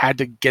had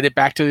to get it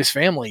back to his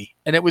family.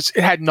 And it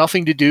had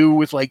nothing to do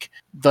with like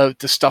the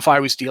stuff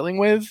I was dealing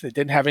with. It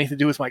didn't have anything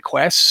to do with my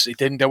quests.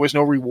 There was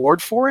no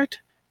reward for it.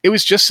 It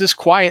was just this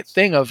quiet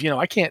thing of,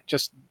 I can't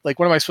just, like,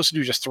 what am I supposed to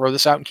do? Just throw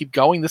this out and keep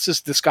going? This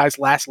is this guy's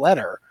last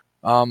letter.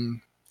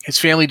 His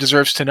family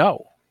deserves to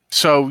know.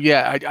 So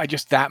yeah, I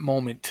just, that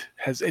moment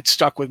it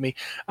stuck with me.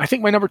 I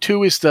think my number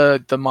 2 is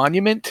the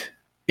monument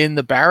in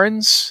the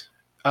Barrens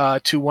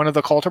to one of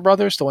the Coulter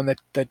brothers, the one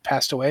that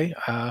passed away.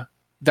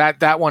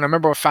 That one, I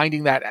remember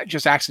finding that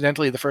just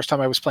accidentally the first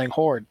time I was playing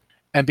Horde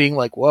and being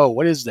like, whoa,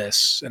 what is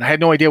this? And I had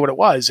no idea what it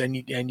was. And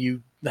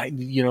you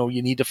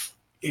need to,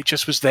 it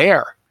just was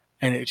there.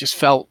 And it just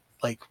felt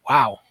like,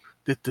 wow,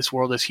 this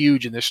world is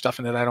huge and there's stuff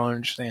in it I don't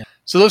understand.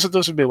 So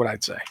those would be what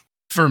I'd say.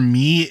 For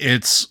me,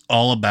 it's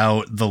all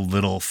about the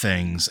little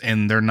things,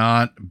 and they're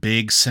not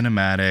big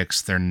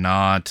cinematics. They're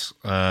not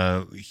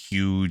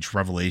huge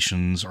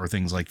revelations or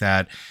things like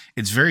that.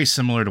 It's very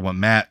similar to what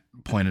Matt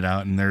pointed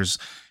out. And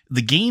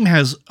the game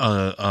has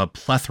a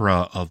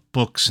plethora of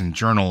books and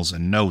journals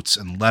and notes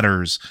and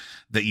letters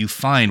that you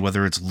find,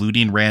 whether it's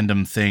looting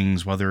random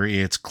things, whether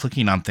it's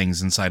clicking on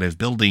things inside of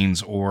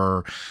buildings,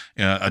 or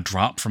a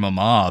drop from a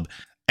mob.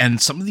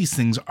 And some of these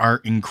things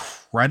are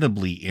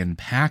incredibly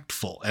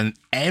impactful, and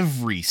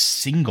every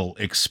single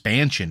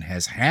expansion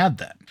has had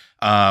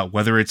them.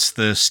 Whether it's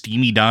the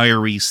Steamy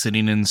Diary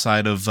sitting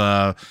inside of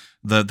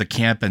the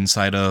camp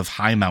inside of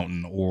High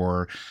Mountain,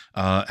 or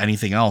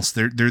anything else,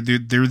 there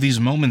are these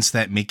moments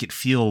that make it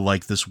feel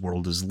like this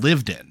world is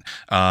lived in.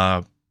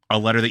 A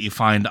letter that you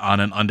find on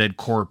an undead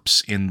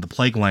corpse in the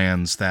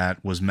Plaguelands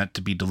that was meant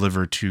to be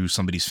delivered to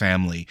somebody's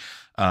family.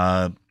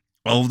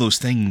 All of those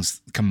things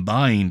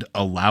combined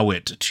allow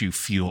it to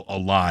feel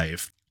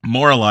alive.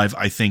 More alive,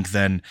 I think,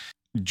 than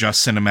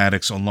just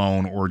cinematics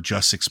alone or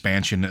just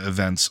expansion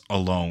events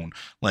alone.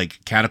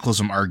 Like,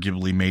 Cataclysm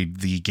arguably made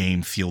the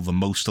game feel the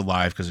most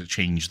alive because it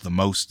changed the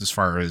most as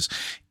far as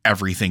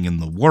everything in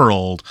the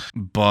world.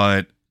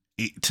 But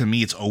to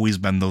me, it's always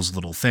been those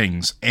little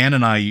things. Anne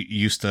and I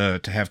used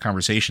to have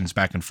conversations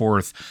back and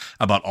forth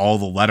about all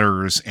the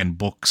letters and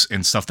books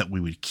and stuff that we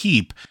would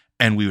keep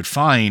and we would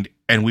find.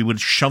 and we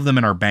would shove them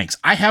in our banks.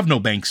 I have no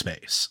bank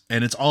space,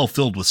 and it's all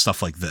filled with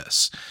stuff like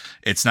this.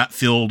 It's not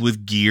filled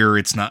with gear.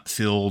 It's not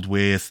filled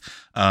with,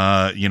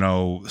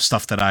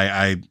 stuff that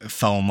I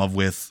fell in love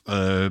with,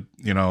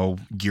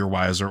 gear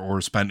wise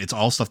or spent. It's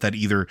all stuff that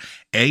either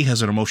A,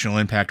 has an emotional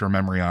impact or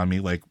memory on me,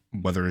 like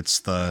whether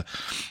it's the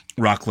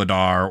Rock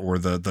Ladar or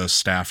the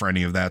staff or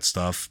any of that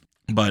stuff.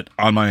 But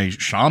on my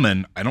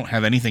shaman, I don't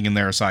have anything in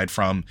there aside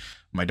from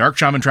my Dark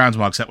Shaman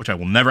Transmog set, which I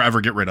will never ever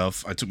get rid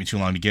of. It took me too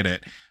long to get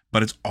it.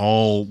 But it's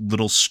all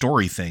little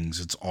story things.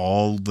 It's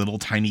all little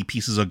tiny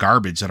pieces of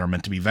garbage that are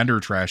meant to be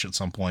vendor trash at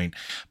some point,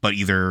 but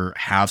either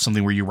have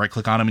something where you right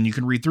click on them and you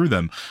can read through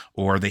them,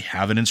 or they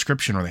have an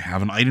inscription, or they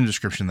have an item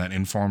description that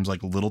informs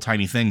like little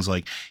tiny things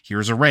like,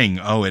 here's a ring.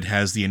 Oh, it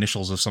has the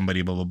initials of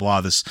somebody, blah, blah,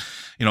 blah. This,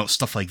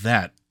 stuff like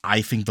that.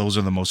 I think those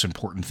are the most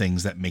important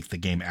things that make the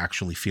game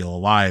actually feel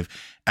alive.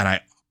 And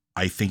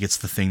I think it's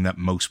the thing that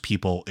most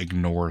people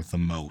ignore the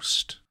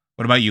most.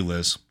 What about you,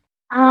 Liz?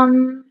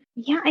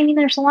 Yeah, I mean,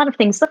 there's a lot of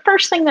things. The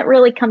first thing that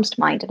really comes to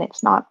mind, and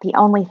it's not the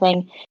only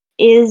thing,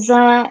 is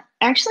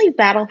actually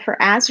Battle for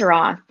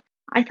Azeroth.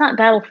 I thought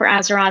Battle for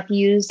Azeroth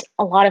used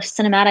a lot of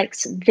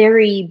cinematics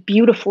very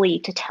beautifully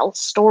to tell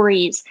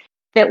stories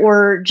that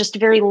were just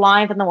very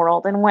live in the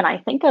world. And when I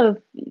think of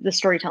the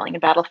storytelling in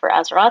Battle for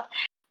Azeroth,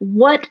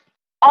 what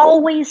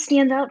always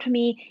stands out to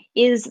me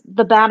is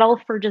the Battle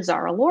for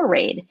Dazar'alor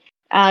raid.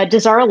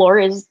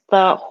 Dazar'alor is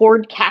the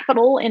Horde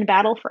capital in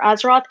Battle for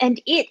Azeroth,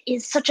 and it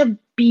is such a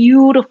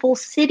beautiful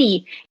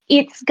city.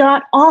 It's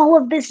got all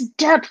of this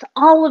depth,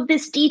 all of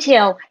this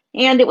detail,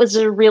 and it was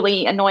a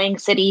really annoying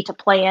city to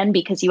play in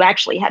because you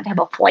actually had to have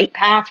a flight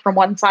path from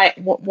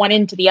one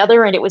end to the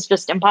other, and it was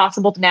just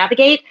impossible to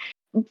navigate.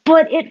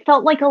 But it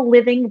felt like a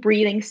living,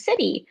 breathing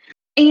city.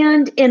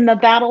 And in the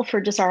Battle for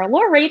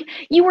Dazar'alor raid,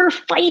 you were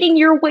fighting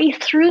your way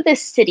through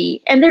this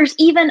city. And there's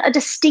even a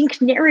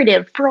distinct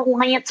narrative for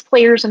Alliance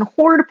players and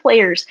Horde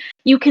players.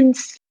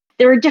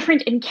 There are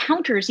different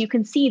encounters. You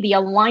can see the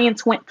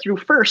Alliance went through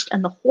first,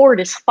 and the Horde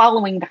is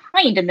following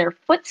behind in their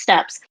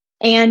footsteps.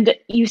 And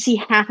you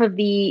see half of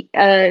the,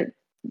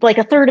 like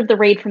a third of the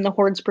raid from the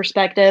Horde's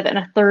perspective and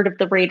a third of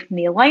the raid from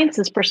the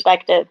Alliance's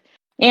perspective.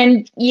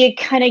 And you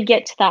kind of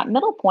get to that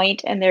middle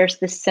point, and there's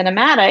this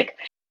cinematic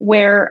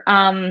where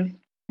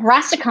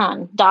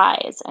Rastakhan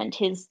dies, and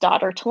his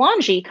daughter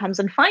Talanji comes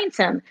and finds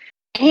him.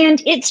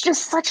 And it's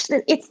just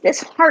it's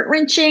this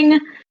heart-wrenching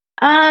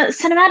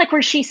cinematic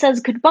where she says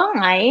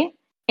goodbye,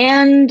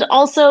 and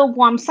also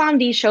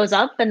Wamsandi shows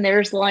up, and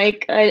there's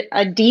like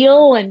a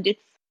deal, and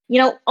it's,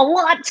 a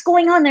lot's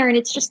going on there, and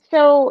it's just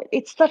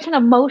it's such an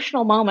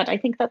emotional moment. I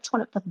think that's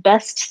one of the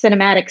best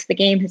cinematics the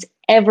game has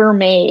ever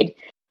made.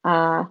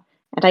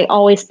 And I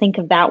always think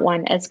of that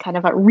one as kind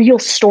of a real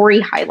story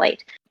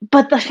highlight.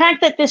 But the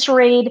fact that this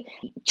raid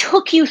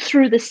took you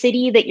through the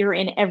city that you're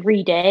in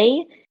every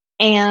day,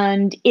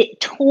 and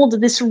it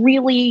told this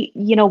really,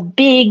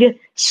 big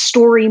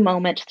story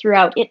moment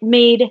throughout, it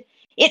made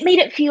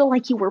it feel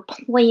like you were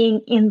playing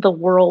in the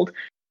world.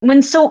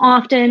 When so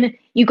often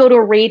you go to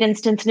a raid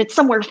instance and it's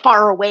somewhere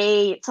far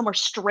away, it's somewhere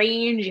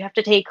strange, you have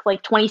to take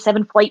like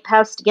 27 flight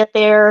paths to get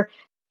there.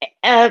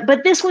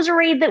 But this was a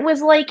raid that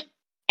was like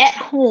at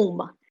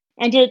home.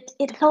 And it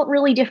felt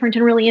really different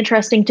and really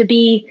interesting to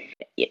be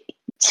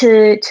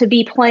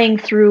playing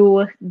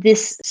through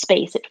this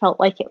space. It felt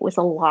like it was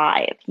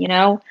alive,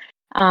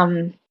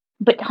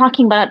 But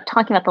talking about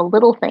the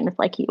little things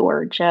like you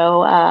were,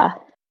 Joe,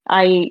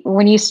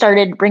 when you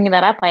started bringing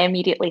that up, I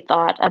immediately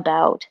thought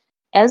about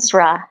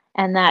Ezra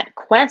and that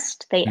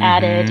quest they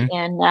added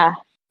in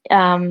let's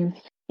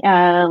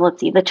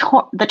see, the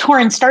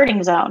Tauren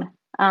starting zone.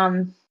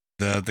 Why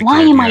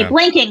am I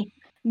blanking?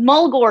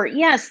 Mulgore.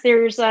 Yes,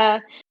 there's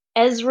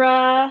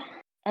Ezra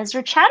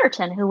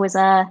Chatterton, who was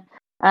a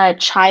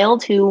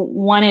child who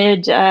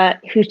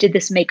did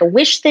this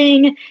Make-A-Wish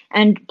thing,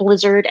 and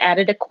Blizzard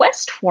added a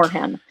quest for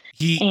him.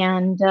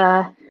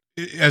 Ezra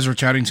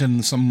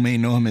Chatterton, some may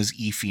know him as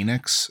E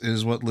Phoenix,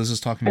 is what Liz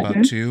is talking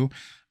about too.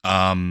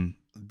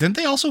 Didn't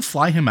they also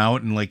fly him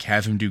out and like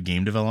have him do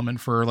game development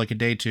for like a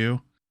day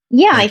too?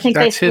 Yeah, I think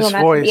they flew him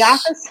out to the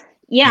office.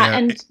 Yeah,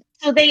 and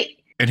so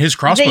and his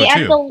crossbow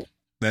too.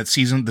 The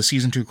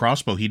season 2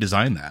 crossbow, he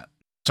designed that.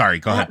 Sorry,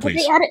 go ahead,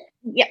 please.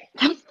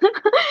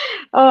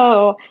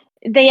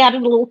 They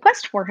added a little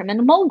quest for him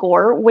in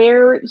Mulgore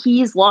where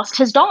he's lost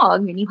his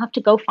dog, and you have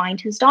to go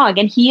find his dog.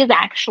 And he is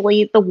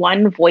actually the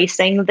one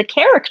voicing the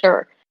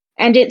character.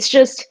 And it's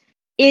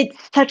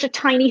such a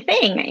tiny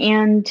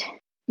thing.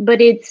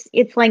 But it's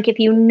like, if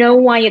you know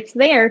why it's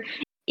there,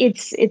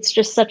 it's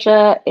just such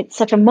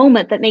a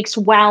moment that makes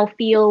WoW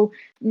feel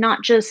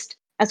not just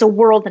as a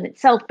world in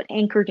itself, but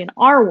anchored in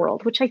our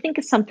world, which I think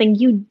is something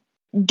you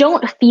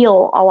don't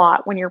feel a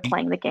lot when you're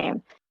playing the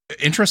game.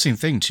 Interesting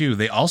thing too,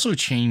 they also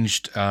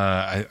changed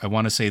I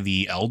want to say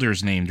the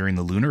Elder's name during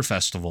the Lunar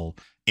Festival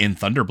in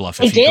Thunderbluff.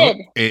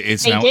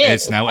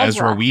 It's now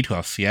Ezra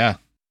Weedhoof,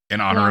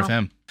 in honor of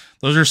him.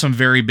 Those are some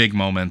very big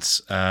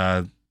moments.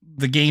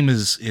 the game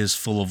is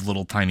full of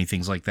little tiny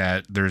things like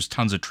that. There's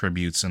tons of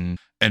tributes and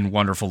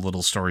wonderful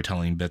little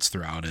storytelling bits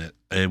throughout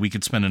it. We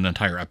could spend an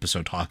entire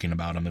episode talking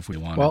about them if we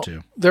wanted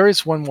to. There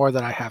is one more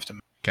that I have to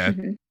make. Okay.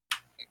 Mm-hmm.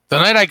 The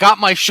night I got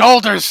my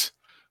shoulders!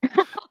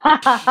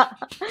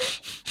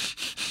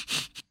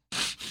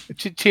 It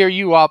should tear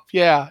you up.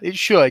 Yeah, it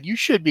should. You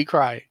should be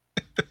crying.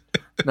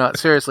 No,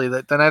 seriously,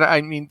 the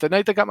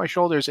night that got my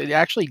shoulders, it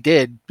actually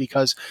did,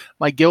 because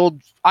my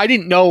guild, I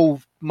didn't know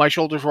my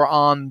shoulders were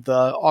on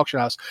the auction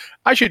house.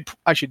 I should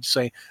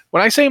say,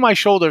 when I say my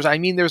shoulders, I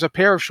mean there's a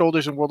pair of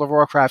shoulders in World of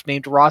Warcraft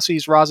named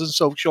Rossi's Rosin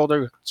Soaked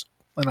Shoulders,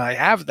 and I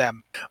have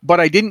them,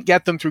 but I didn't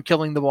get them through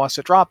killing the boss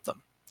that dropped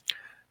them,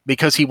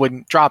 because he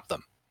wouldn't drop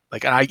them.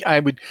 Like, I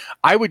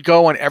would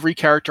go on every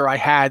character I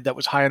had that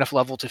was high enough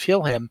level to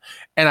kill him,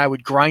 and I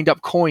would grind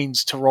up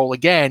coins to roll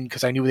again,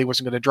 because I knew they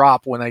wasn't going to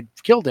drop when I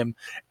killed him.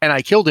 And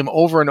I killed him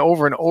over and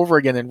over and over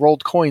again, and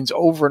rolled coins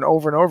over and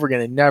over and over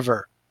again, and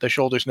the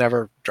shoulders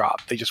never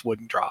dropped. They just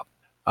wouldn't drop.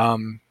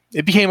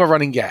 It became a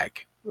running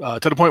gag, to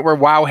the point where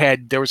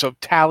Wowhead, there was a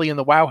tally in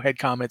the Wowhead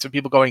comments of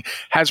people going,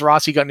 "Has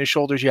Rossi gotten his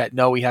shoulders yet?"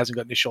 No, he hasn't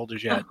gotten his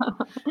shoulders yet.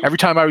 Every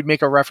time I would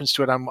make a reference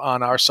to it on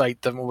our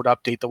site, then we would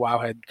update the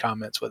Wowhead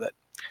comments with it.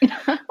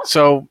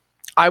 So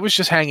I was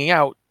just hanging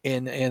out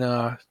in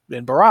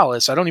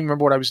Borales. I don't even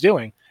remember what I was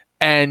doing.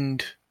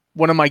 And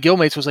one of my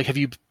guildmates was like, "Have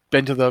you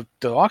been to the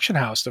auction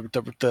house,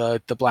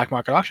 the black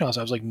market auction house?"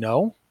 I was like,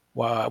 "No.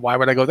 Why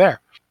would I go there?"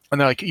 And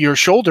they're like, "Your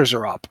shoulders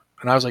are up."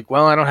 And I was like,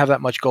 "Well, I don't have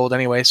that much gold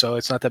anyway, so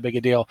it's not that big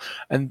a deal."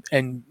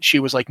 And she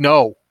was like,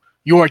 "No,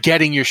 you are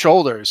getting your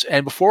shoulders."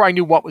 And before I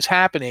knew what was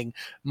happening,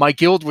 my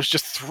guild was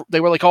just,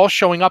 they were like all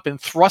showing up and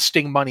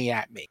thrusting money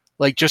at me.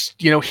 Like, just,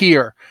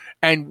 here.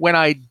 And when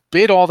I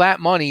bid all that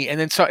money, and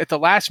then so at the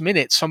last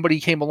minute, somebody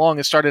came along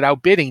and started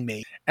outbidding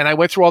me, and I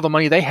went through all the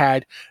money they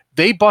had.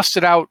 They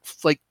busted out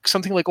like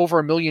something like over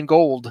 1 million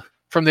gold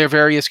from their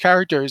various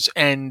characters,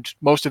 and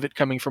most of it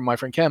coming from my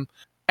friend Kim.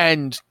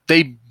 And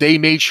they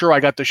made sure I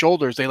got the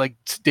shoulders. They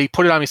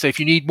put it on me and said, "If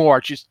you need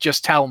more,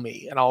 just tell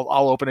me, and I'll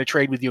open a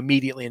trade with you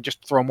immediately and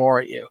just throw more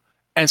at you."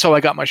 And so I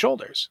got my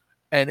shoulders,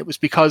 and it was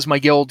because my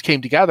guild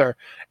came together.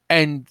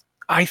 And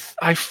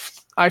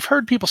I've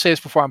heard people say this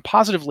before. I'm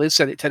positive Liz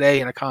said it today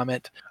in a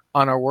comment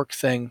on our work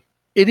thing.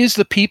 It is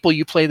the people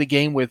you play the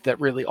game with that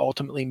really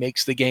ultimately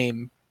makes the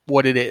game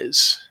what it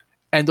is.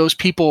 And those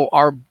people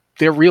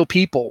they're real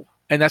people.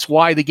 And that's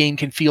why the game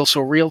can feel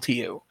so real to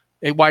you.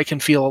 Why it can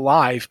feel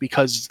alive,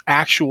 because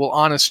actual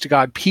honest to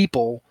God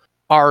people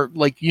are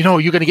like, you're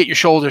going to get your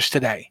shoulders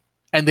today.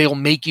 And they'll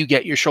make you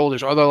get your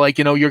shoulders. Or they're like,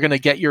 you're going to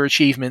get your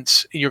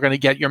achievements. You're going to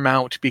get your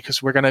mount,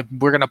 because we're going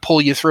to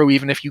pull you through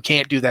even if you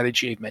can't do that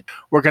achievement.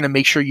 We're going to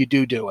make sure you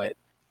do it.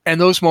 And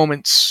those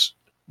moments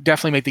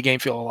definitely make the game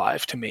feel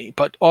alive to me.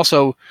 But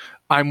also,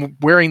 I'm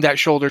wearing that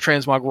shoulder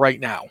transmog right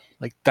now.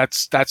 Like,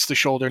 that's the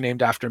shoulder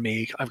named after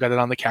me. I've got it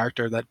on the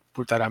character that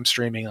I'm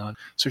streaming on.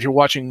 So if you're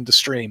watching the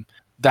stream,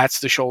 that's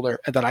the shoulder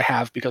that I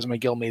have because my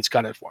guildmates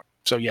got it for me.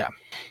 So yeah,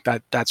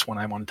 that's one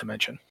I wanted to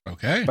mention.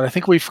 Okay. But I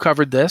think we've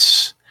covered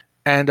this.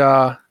 And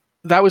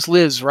that was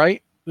Liz,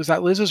 right? Was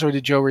that Liz's, or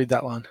did Joe read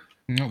that one?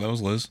 No, that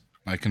was Liz.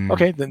 I can.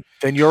 Okay, then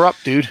you're up,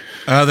 dude.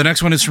 The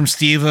next one is from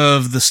Steve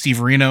of the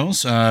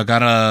Steverinos.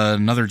 Got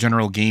another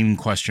general game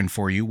question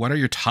for you. What are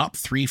your top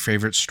 3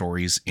 favorite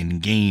stories in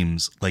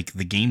games? Like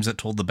the games that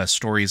told the best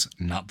stories,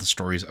 not the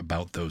stories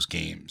about those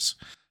games.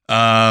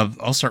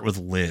 I'll start with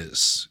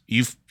Liz.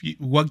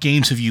 What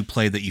games have you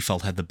played that you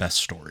felt had the best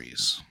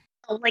stories?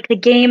 Like the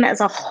game as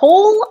a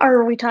whole, or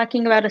are we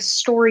talking about a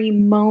story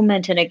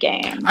moment in a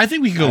game? I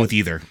think we can go with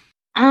either.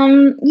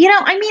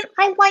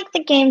 I like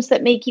the games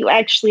that make you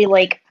actually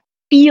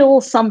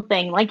feel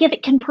something. Like if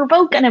it can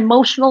provoke an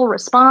emotional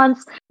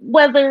response,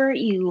 whether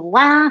you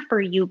laugh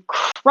or you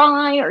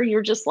cry or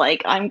you're just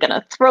like, I'm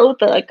gonna throw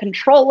the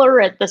controller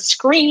at the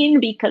screen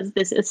because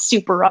this is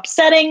super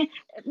upsetting.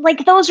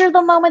 Like those are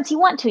the moments you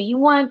want to. You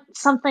want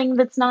something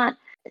that's not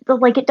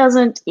like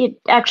it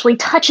actually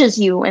touches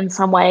you in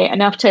some way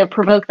enough to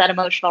provoke that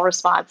emotional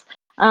response.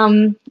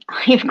 I,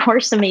 of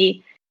course, am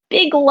a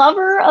big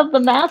lover of the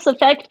Mass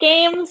Effect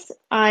games.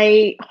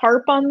 I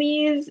harp on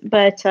these,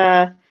 but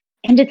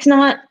and it's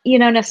not,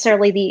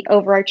 necessarily the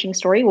overarching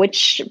story,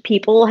 which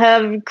people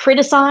have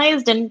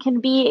criticized and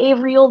can be a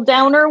real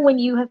downer when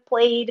you have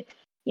played,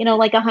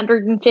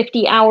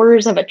 150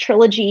 hours of a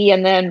trilogy,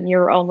 and then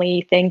your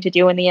only thing to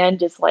do in the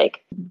end is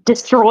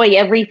destroy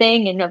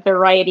everything in a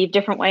variety of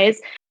different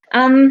ways.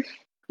 But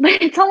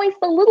it's always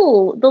the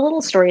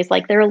little stories.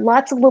 There are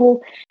lots of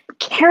little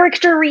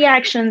character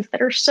reactions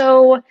that are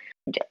so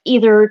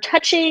either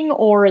touching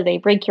or they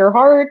break your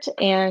heart.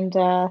 And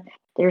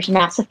there's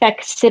Mass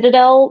Effect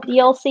Citadel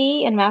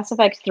DLC and Mass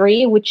Effect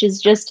 3, which is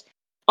just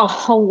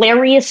a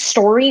hilarious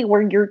story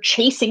where you're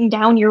chasing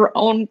down your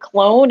own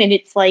clone, and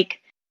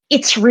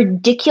it's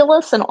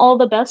ridiculous in all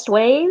the best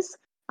ways.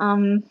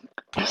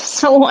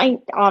 So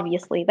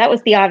obviously that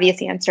was the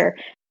obvious answer.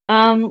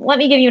 Let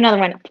me give you another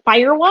one.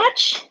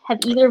 Firewatch. Have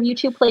either of you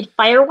two played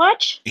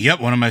Firewatch? Yep,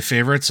 one of my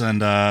favorites.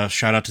 And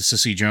shout out to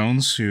Sissy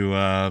Jones, who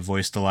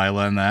voiced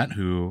Delilah in that,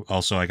 who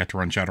also I got to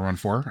run Shadowrun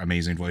for.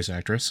 Amazing voice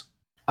actress.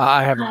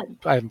 I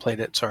haven't played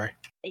it. Sorry.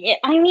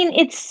 I mean,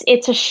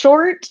 it's a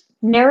short,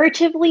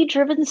 narratively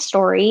driven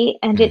story,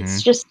 and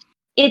it's just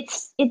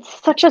it's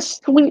such a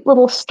sweet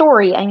little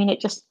story. I mean, it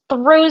just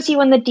throws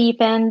you in the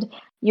deep end.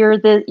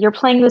 You're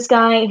playing this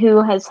guy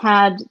who has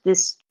had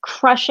this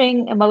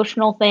crushing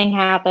emotional thing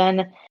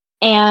happen,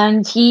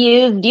 and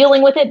he is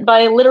dealing with it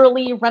by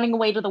literally running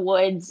away to the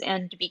woods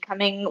and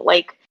becoming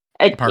like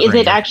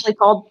it actually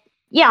called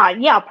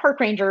park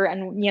ranger,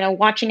 and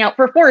watching out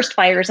for forest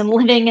fires and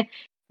living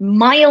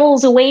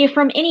miles away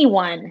from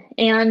anyone.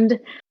 And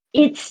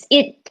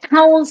it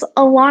tells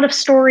a lot of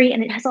story,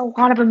 and it has a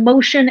lot of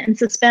emotion and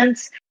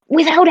suspense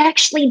without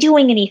actually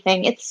doing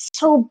anything. It's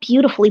so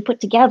beautifully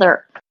put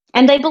together.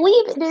 And I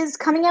believe it is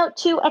coming out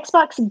to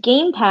Xbox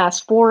Game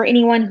Pass for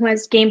anyone who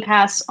has Game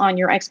Pass on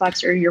your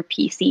Xbox or your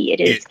PC. It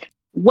is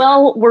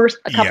well worth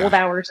a couple of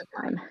hours of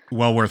time.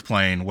 Well worth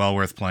playing.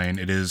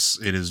 It is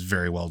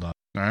very well done.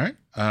 All right.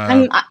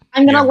 I'm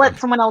gonna let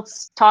someone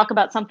else talk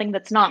about something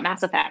that's not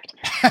Mass Effect.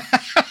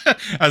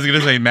 I was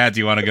gonna say, Matt,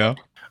 do you want to go?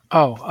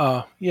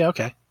 Yeah,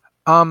 okay.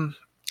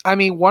 I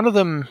mean, one of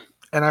them,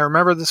 and I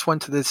remember this one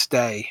to this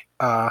day.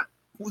 The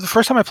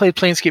first time I played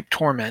Planescape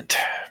Torment.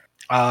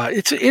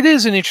 It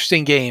is an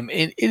interesting game.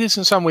 It is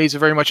in some ways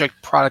very much a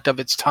product of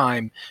its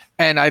time,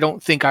 and I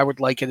don't think I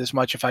would like it as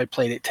much if I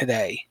played it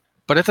today.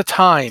 But at the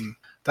time,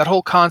 that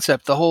whole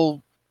concept,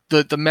 the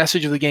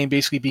message of the game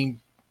basically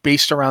being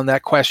based around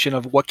that question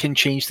of what can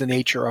change the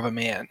nature of a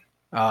man,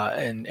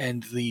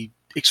 and the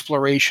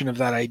exploration of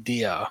that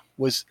idea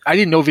was, I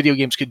didn't know video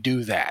games could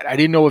do that. I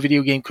didn't know a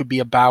video game could be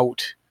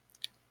about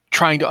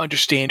trying to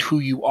understand who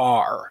you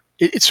are.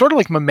 It's sort of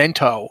like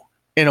Memento.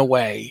 In a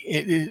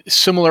way,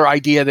 similar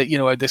idea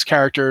that this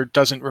character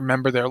doesn't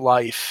remember their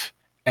life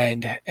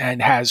and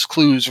has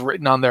clues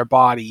written on their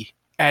body,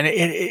 and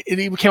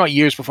it came out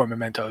years before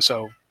Memento,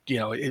 so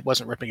it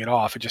wasn't ripping it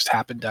off. It just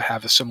happened to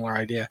have a similar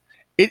idea.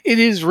 It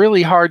is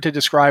really hard to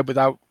describe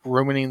without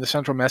ruining the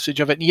central message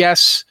of it. And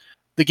yes,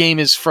 the game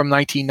is from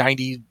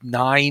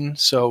 1999,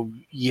 so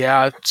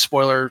yeah,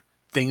 spoiler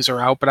things are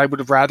out, but I would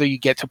have rather you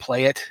get to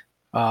play it.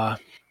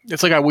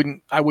 It's like I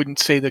wouldn't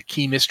say the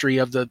key mystery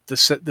of the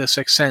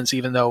Sixth Sense,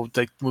 even though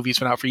the movie's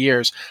been out for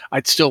years.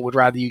 I'd still would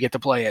rather you get to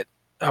play it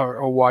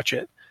or watch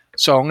it.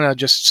 So I'm gonna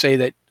just say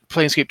that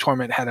Planescape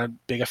Torment had a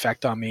big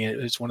effect on me.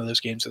 It's one of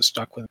those games that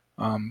stuck with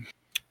me.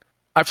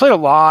 I played a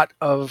lot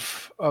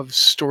of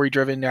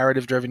story-driven,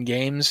 narrative-driven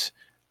games.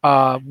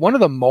 One of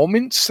the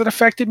moments that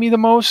affected me the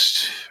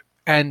most,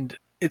 and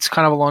it's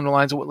kind of along the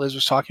lines of what Liz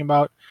was talking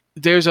about.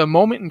 There's a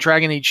moment in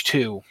Dragon Age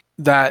 2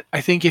 that I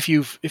think if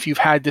you've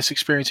had this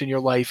experience in your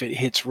life, it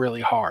hits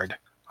really hard.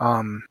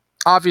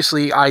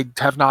 Obviously, I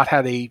have not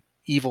had a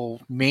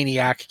evil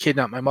maniac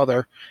kidnap my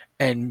mother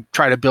and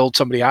try to build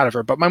somebody out of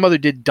her, but my mother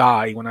did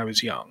die when I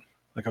was young.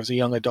 Like, I was a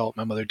young adult,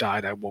 my mother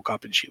died, I woke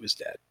up and she was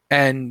dead.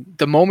 And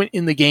the moment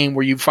in the game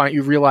where you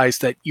realize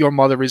that your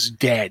mother is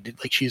dead,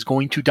 like she's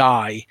going to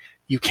die,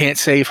 you can't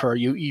save her,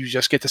 you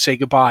just get to say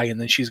goodbye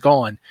and then she's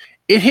gone.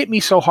 It hit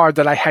me so hard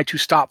that I had to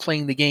stop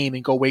playing the game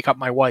and go wake up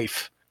my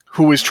wife,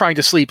 who was trying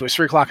to sleep. It was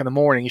 3:00 in the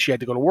morning and she had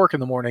to go to work in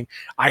the morning.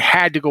 I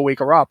had to go wake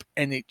her up,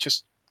 and it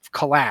just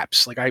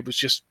collapsed. Like, I was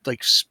just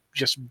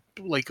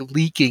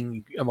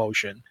leaking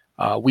emotion,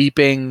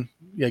 weeping,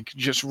 like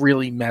just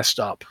really messed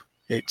up.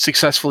 It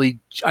successfully,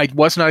 I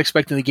was not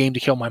expecting the game to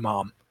kill my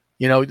mom.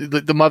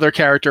 The mother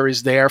character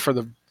is there for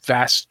the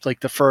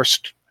the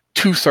first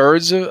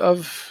 2/3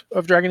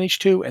 of Dragon Age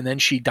 2, and then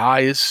she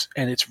dies,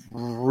 and it's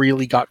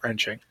really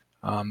gut-wrenching.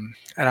 And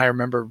I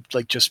remember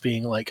just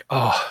being like,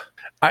 oh,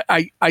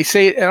 I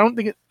say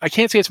it, I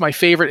can't say it's my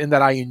favorite in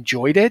that I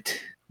enjoyed it,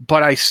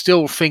 but I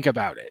still think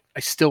about it. I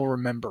still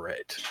remember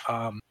it.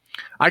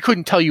 I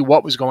couldn't tell you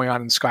what was going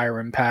on in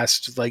Skyrim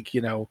past,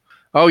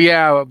 oh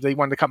yeah, they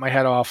wanted to cut my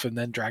head off and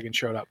then Dragon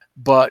showed up.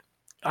 But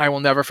I will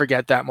never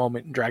forget that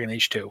moment in Dragon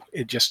Age 2.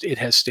 It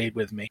has stayed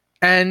with me.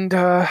 And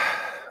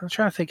I'm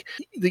trying to think.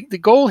 The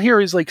goal here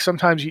is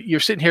sometimes you're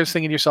sitting here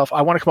thinking to yourself,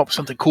 I want to come up with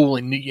something cool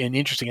and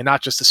interesting and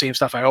not just the same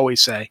stuff I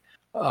always say.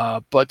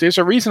 But there's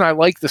a reason I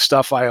like the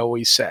stuff I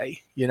always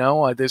say.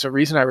 There's a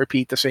reason I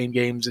repeat the same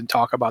games and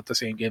talk about the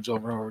same games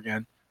over and over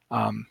again.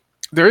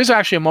 There is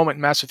actually a moment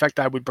in Mass Effect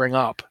I would bring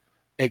up,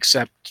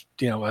 except,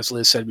 as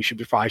Liz said,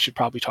 I should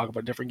probably talk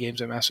about different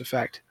games in Mass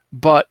Effect.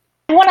 But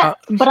I want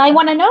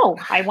to know.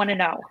 I want to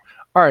know.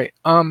 All right.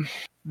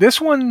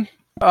 This one,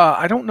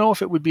 I don't know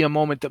if it would be a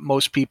moment that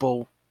most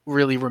people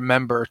really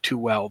remember too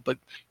well, but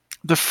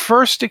the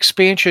first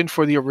expansion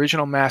for the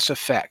original Mass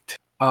Effect,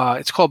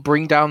 it's called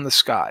Bring Down the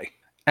Sky.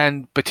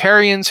 And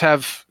Batarians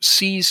have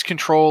seized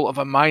control of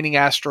a mining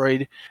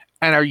asteroid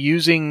and are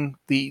using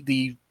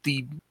the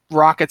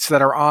rockets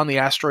that are on the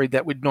asteroid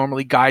that would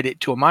normally guide it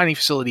to a mining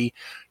facility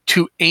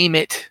to aim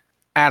it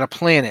at a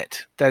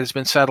planet that has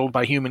been settled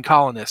by human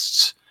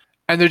colonists.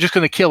 And they're just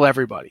going to kill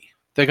everybody.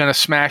 They're going to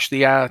smash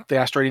the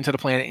asteroid into the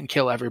planet and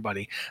kill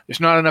everybody. There's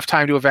not enough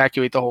time to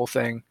evacuate the whole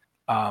thing.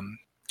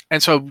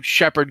 And so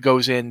Shepard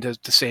goes in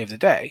to save the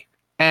day.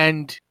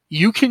 And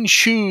you can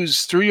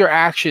choose through your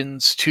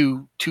actions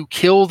to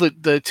kill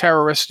the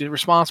terrorist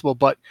responsible,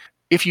 but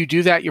if you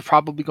do that, you're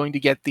probably going to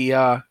get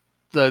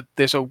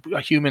there's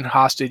a human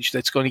hostage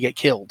that's going to get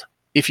killed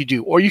if you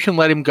do. Or you can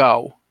let him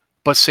go,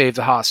 but save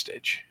the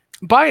hostage.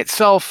 By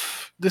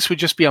itself, this would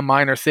just be a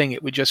minor thing.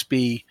 It would just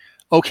be,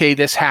 okay,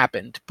 this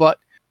happened. But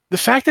the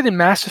fact that in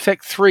Mass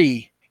Effect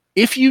 3,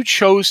 if you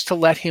chose to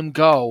let him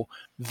go,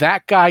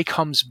 that guy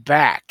comes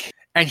back.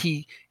 And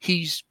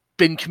he's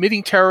been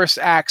committing terrorist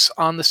acts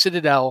on the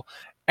Citadel,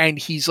 and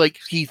he's like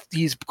he's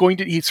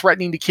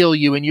threatening to kill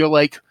you, and you're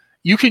like,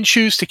 you can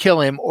choose to kill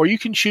him or you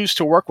can choose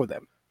to work with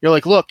him. You're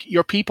like, look,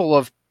 your people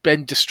have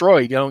been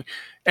destroyed, you know.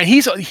 And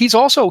he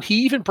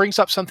even brings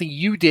up something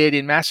you did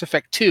in Mass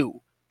Effect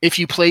 2 if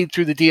you played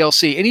through the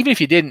DLC, and even if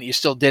you didn't, you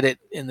still did it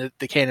in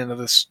the canon of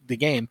the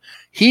game.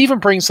 He even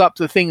brings up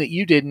the thing that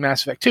you did in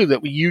Mass Effect 2,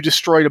 that you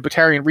destroyed a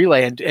Batarian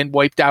relay and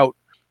wiped out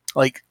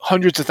like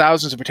hundreds of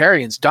thousands of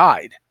Batarians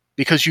died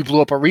because you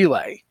blew up a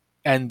relay,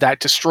 and that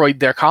destroyed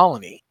their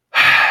colony.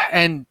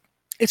 And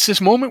it's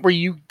this moment where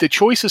the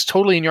choice is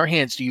totally in your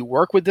hands. Do you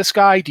work with this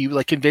guy? Do you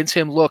like convince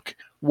him, look,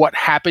 what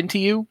happened to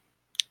you?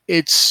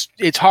 It's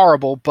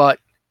horrible, but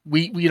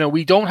we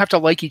don't have to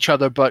like each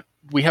other, but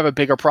we have a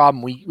bigger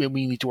problem. We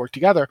need to work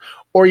together.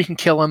 Or you can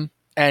kill him.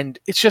 And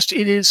it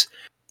is,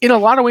 in a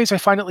lot of ways, I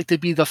find it like to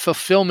be the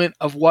fulfillment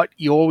of what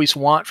you always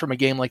want from a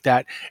game like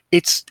that.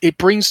 It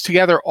brings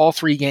together all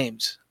three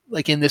games,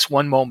 like in this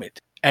one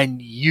moment.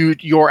 And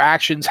your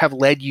actions have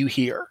led you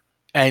here.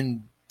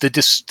 And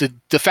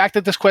the fact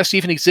that this quest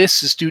even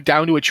exists is due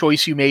down to a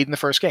choice you made in the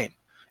first game,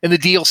 in the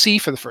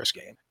DLC for the first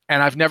game.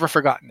 And I've never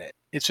forgotten it.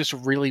 It's just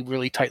really,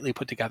 really tightly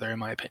put together, in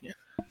my opinion.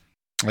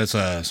 That's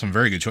some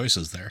very good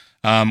choices there.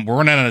 We're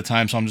running out of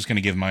time, so I'm just going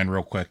to give mine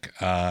real quick,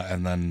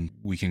 and then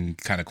we can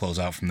kind of close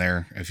out from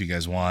there if you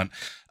guys want.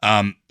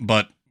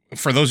 But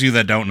for those of you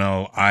that don't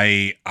know,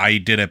 I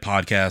did a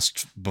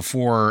podcast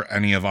before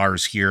any of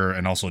ours here,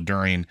 and also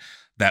during,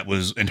 that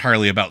was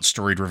entirely about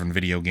story-driven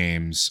video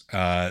games.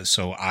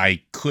 So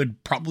I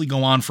could probably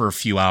go on for a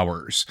few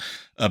hours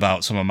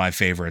about some of my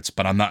favorites,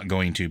 but I'm not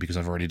going to because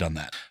I've already done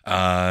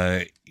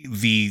that.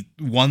 The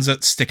ones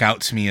that stick out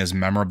to me as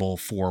memorable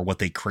for what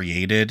they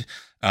created,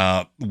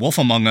 Wolf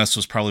Among Us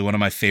was probably one of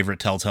my favorite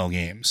Telltale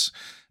games.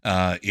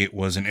 It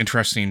was an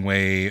interesting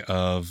way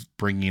of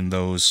bringing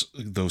those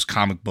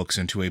comic books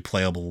into a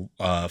playable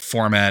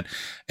format.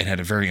 It had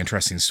a very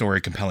interesting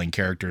story, compelling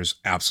characters.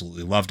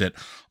 Absolutely loved it.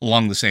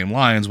 Along the same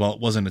lines, while it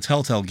wasn't a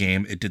Telltale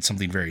game, it did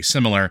something very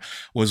similar,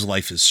 was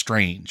Life is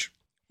Strange,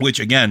 which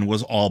again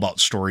was all about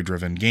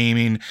story-driven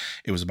gaming.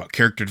 It was about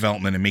character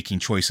development and making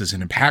choices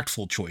and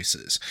impactful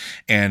choices.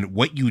 And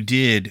what you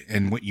did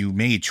and what you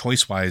made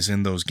choice-wise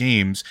in those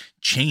games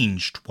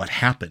changed what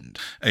happened.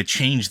 It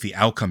changed the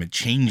outcome. It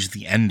changed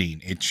the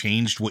ending. It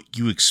changed what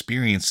you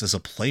experienced as a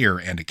player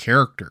and a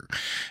character.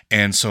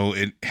 And so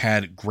it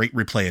had great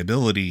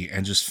replayability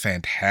and just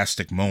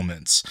fantastic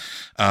moments.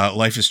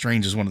 Life is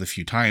Strange is one of the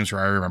few times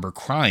where I remember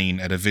crying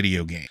at a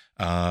video game.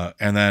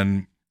 And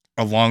then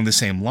along the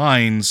same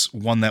lines,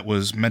 one that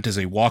was meant as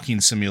a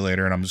walking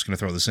simulator, and I'm just going to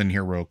throw this in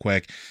here real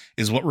quick,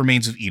 is What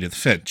Remains of Edith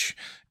Finch.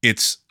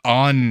 It's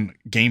on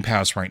Game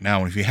Pass right now,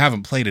 and if you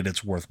haven't played it,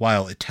 it's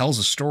worthwhile. It tells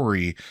a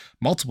story,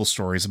 multiple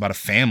stories, about a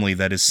family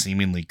that is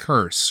seemingly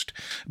cursed,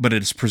 but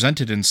it is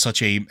presented in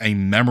such a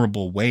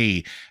memorable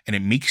way, and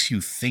it makes you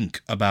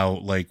think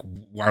about, like,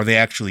 are they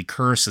actually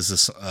cursed? Is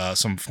this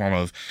some form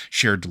of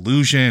shared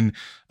delusion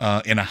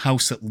in a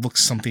house that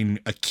looks something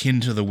akin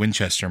to the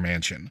Winchester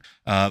Mansion?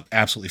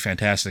 Absolutely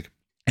fantastic.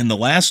 And the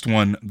last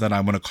one that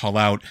I want to call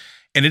out,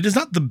 and it is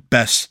not the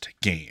best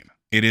game.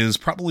 It is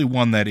probably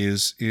one that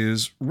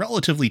is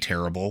relatively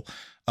terrible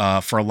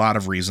for a lot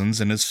of reasons,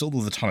 and is filled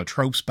with a ton of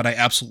tropes, but I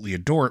absolutely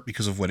adore it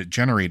because of what it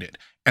generated,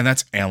 and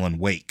that's Alan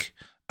Wake.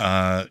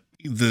 The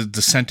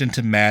descent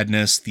into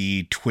madness,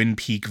 the Twin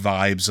Peak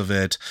vibes of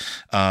it,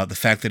 the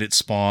fact that it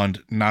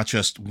spawned not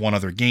just one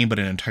other game, but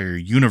an entire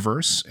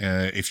universe.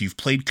 If you've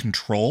played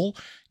Control,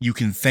 you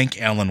can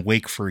thank Alan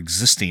Wake for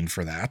existing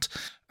for that.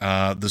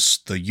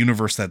 The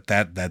universe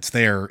that's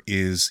there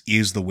is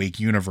the Wake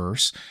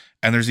universe.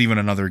 And there's even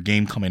another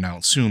game coming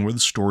out soon where the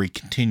story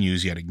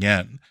continues yet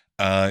again.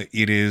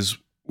 It is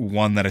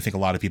one that I think a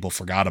lot of people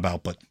forgot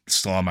about, but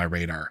still on my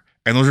radar.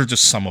 And those are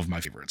just some of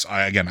my favorites.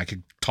 I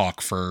could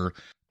talk for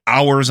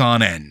hours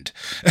on end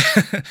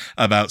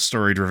about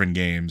story-driven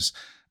games.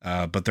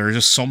 But there are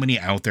just so many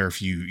out there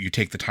if you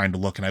take the time to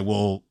look. And I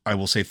will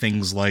say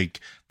things like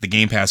the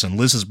Game Pass, and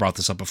Liz has brought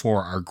this up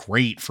before, are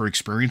great for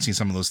experiencing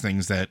some of those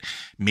things that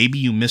maybe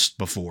you missed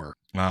before.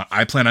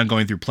 I plan on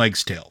going through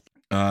Plague's Tale.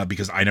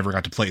 Because I never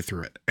got to play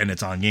through it, and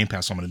it's on Game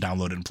Pass, so I'm going to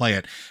download it and play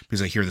it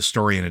because I hear the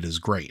story and it is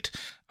great.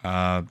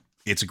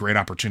 It's a great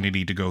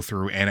opportunity to go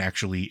through and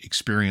actually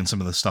experience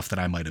some of the stuff that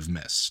I might have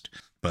missed.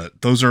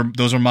 But those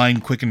are mine,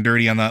 quick and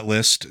dirty on that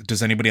list.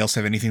 Does anybody else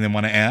have anything they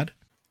want to add?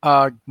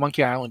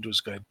 Monkey Island was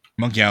good.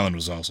 Monkey Island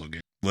was also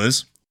good.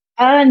 Liz?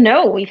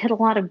 No, we've hit a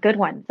lot of good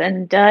ones.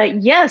 And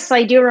yes,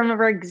 I do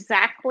remember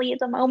exactly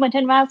the moment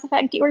in Mass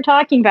Effect you were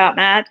talking about,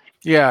 Matt.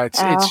 Yeah,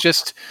 it's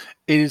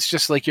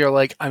just like you're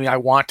like, I mean, I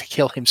want to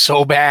kill him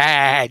so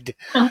bad.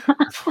 But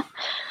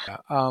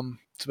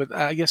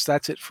I guess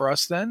that's it for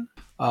us then.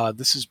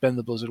 This has been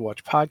the Blizzard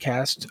Watch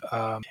podcast.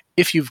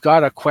 If you've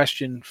got a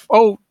question,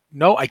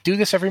 no, I do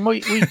this every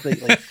week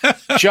lately.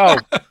 Joe.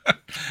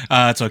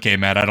 It's okay,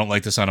 Matt. I don't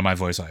like the sound of my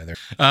voice either.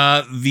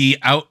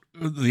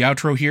 The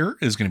outro here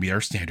is going to be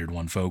our standard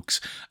one,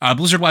 folks.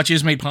 Blizzard Watch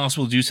is made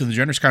possible due to the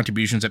generous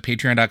contributions at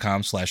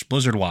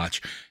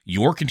patreon.com/BlizzardWatch.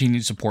 Your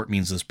continued support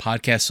means this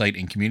podcast site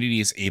and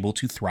community is able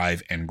to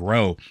thrive and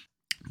grow.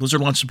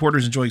 Blizzard Watch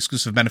supporters enjoy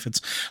exclusive benefits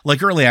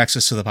like early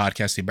access to the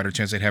podcast, a better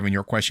chance at having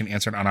your question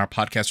answered on our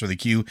podcast or the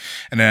queue,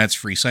 and an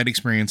ads-free site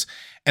experience.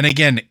 And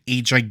again,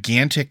 a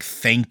gigantic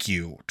thank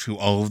you to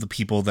all of the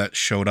people that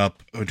showed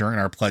up during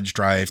our pledge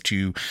drive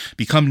to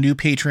become new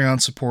Patreon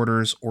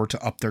supporters or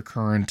to up their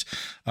current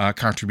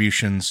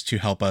contributions to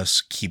help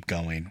us keep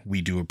going.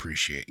 We do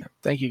appreciate it.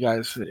 Thank you,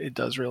 guys. It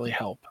does really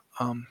help.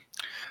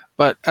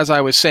 But as I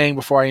was saying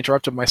before I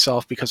interrupted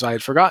myself because I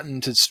had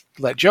forgotten to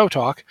let Joe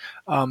talk,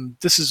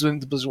 this is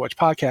the Blizzard Watch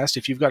podcast.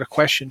 If you've got a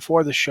question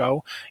for the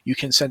show, you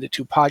can send it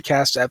to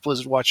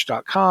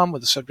podcast@blizzardwatch.com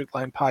with the subject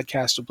line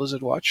podcast of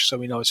Blizzard Watch, so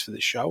we know it's for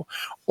the show.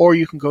 Or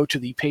you can go to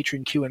the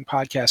Patreon Q and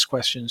Podcast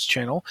Questions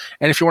channel.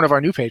 And if you're one of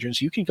our new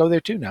patrons, you can go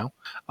there too now.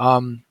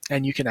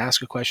 And you can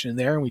ask a question in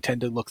there, and we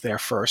tend to look there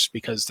first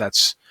because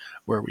that's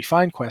where we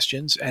find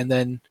questions. And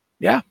then,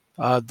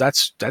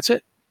 that's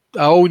it.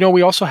 Oh, no,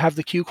 we also have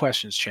the Q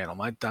Questions channel.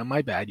 My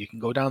bad. You can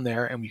go down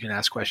there and you can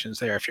ask questions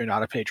there if you're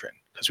not a patron.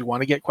 Because we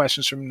want to get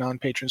questions from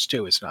non-patrons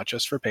too. It's not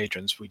just for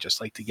patrons. We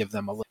just like to give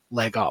them a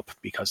leg up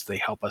because they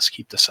help us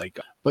keep the site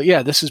going. But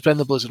yeah, this has been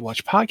the Blizzard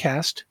Watch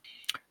podcast.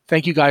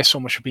 Thank you guys so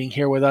much for being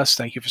here with us.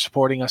 Thank you for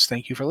supporting us.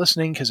 Thank you for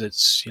listening because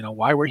it's,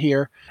 why we're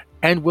here.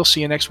 And we'll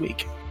see you next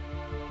week.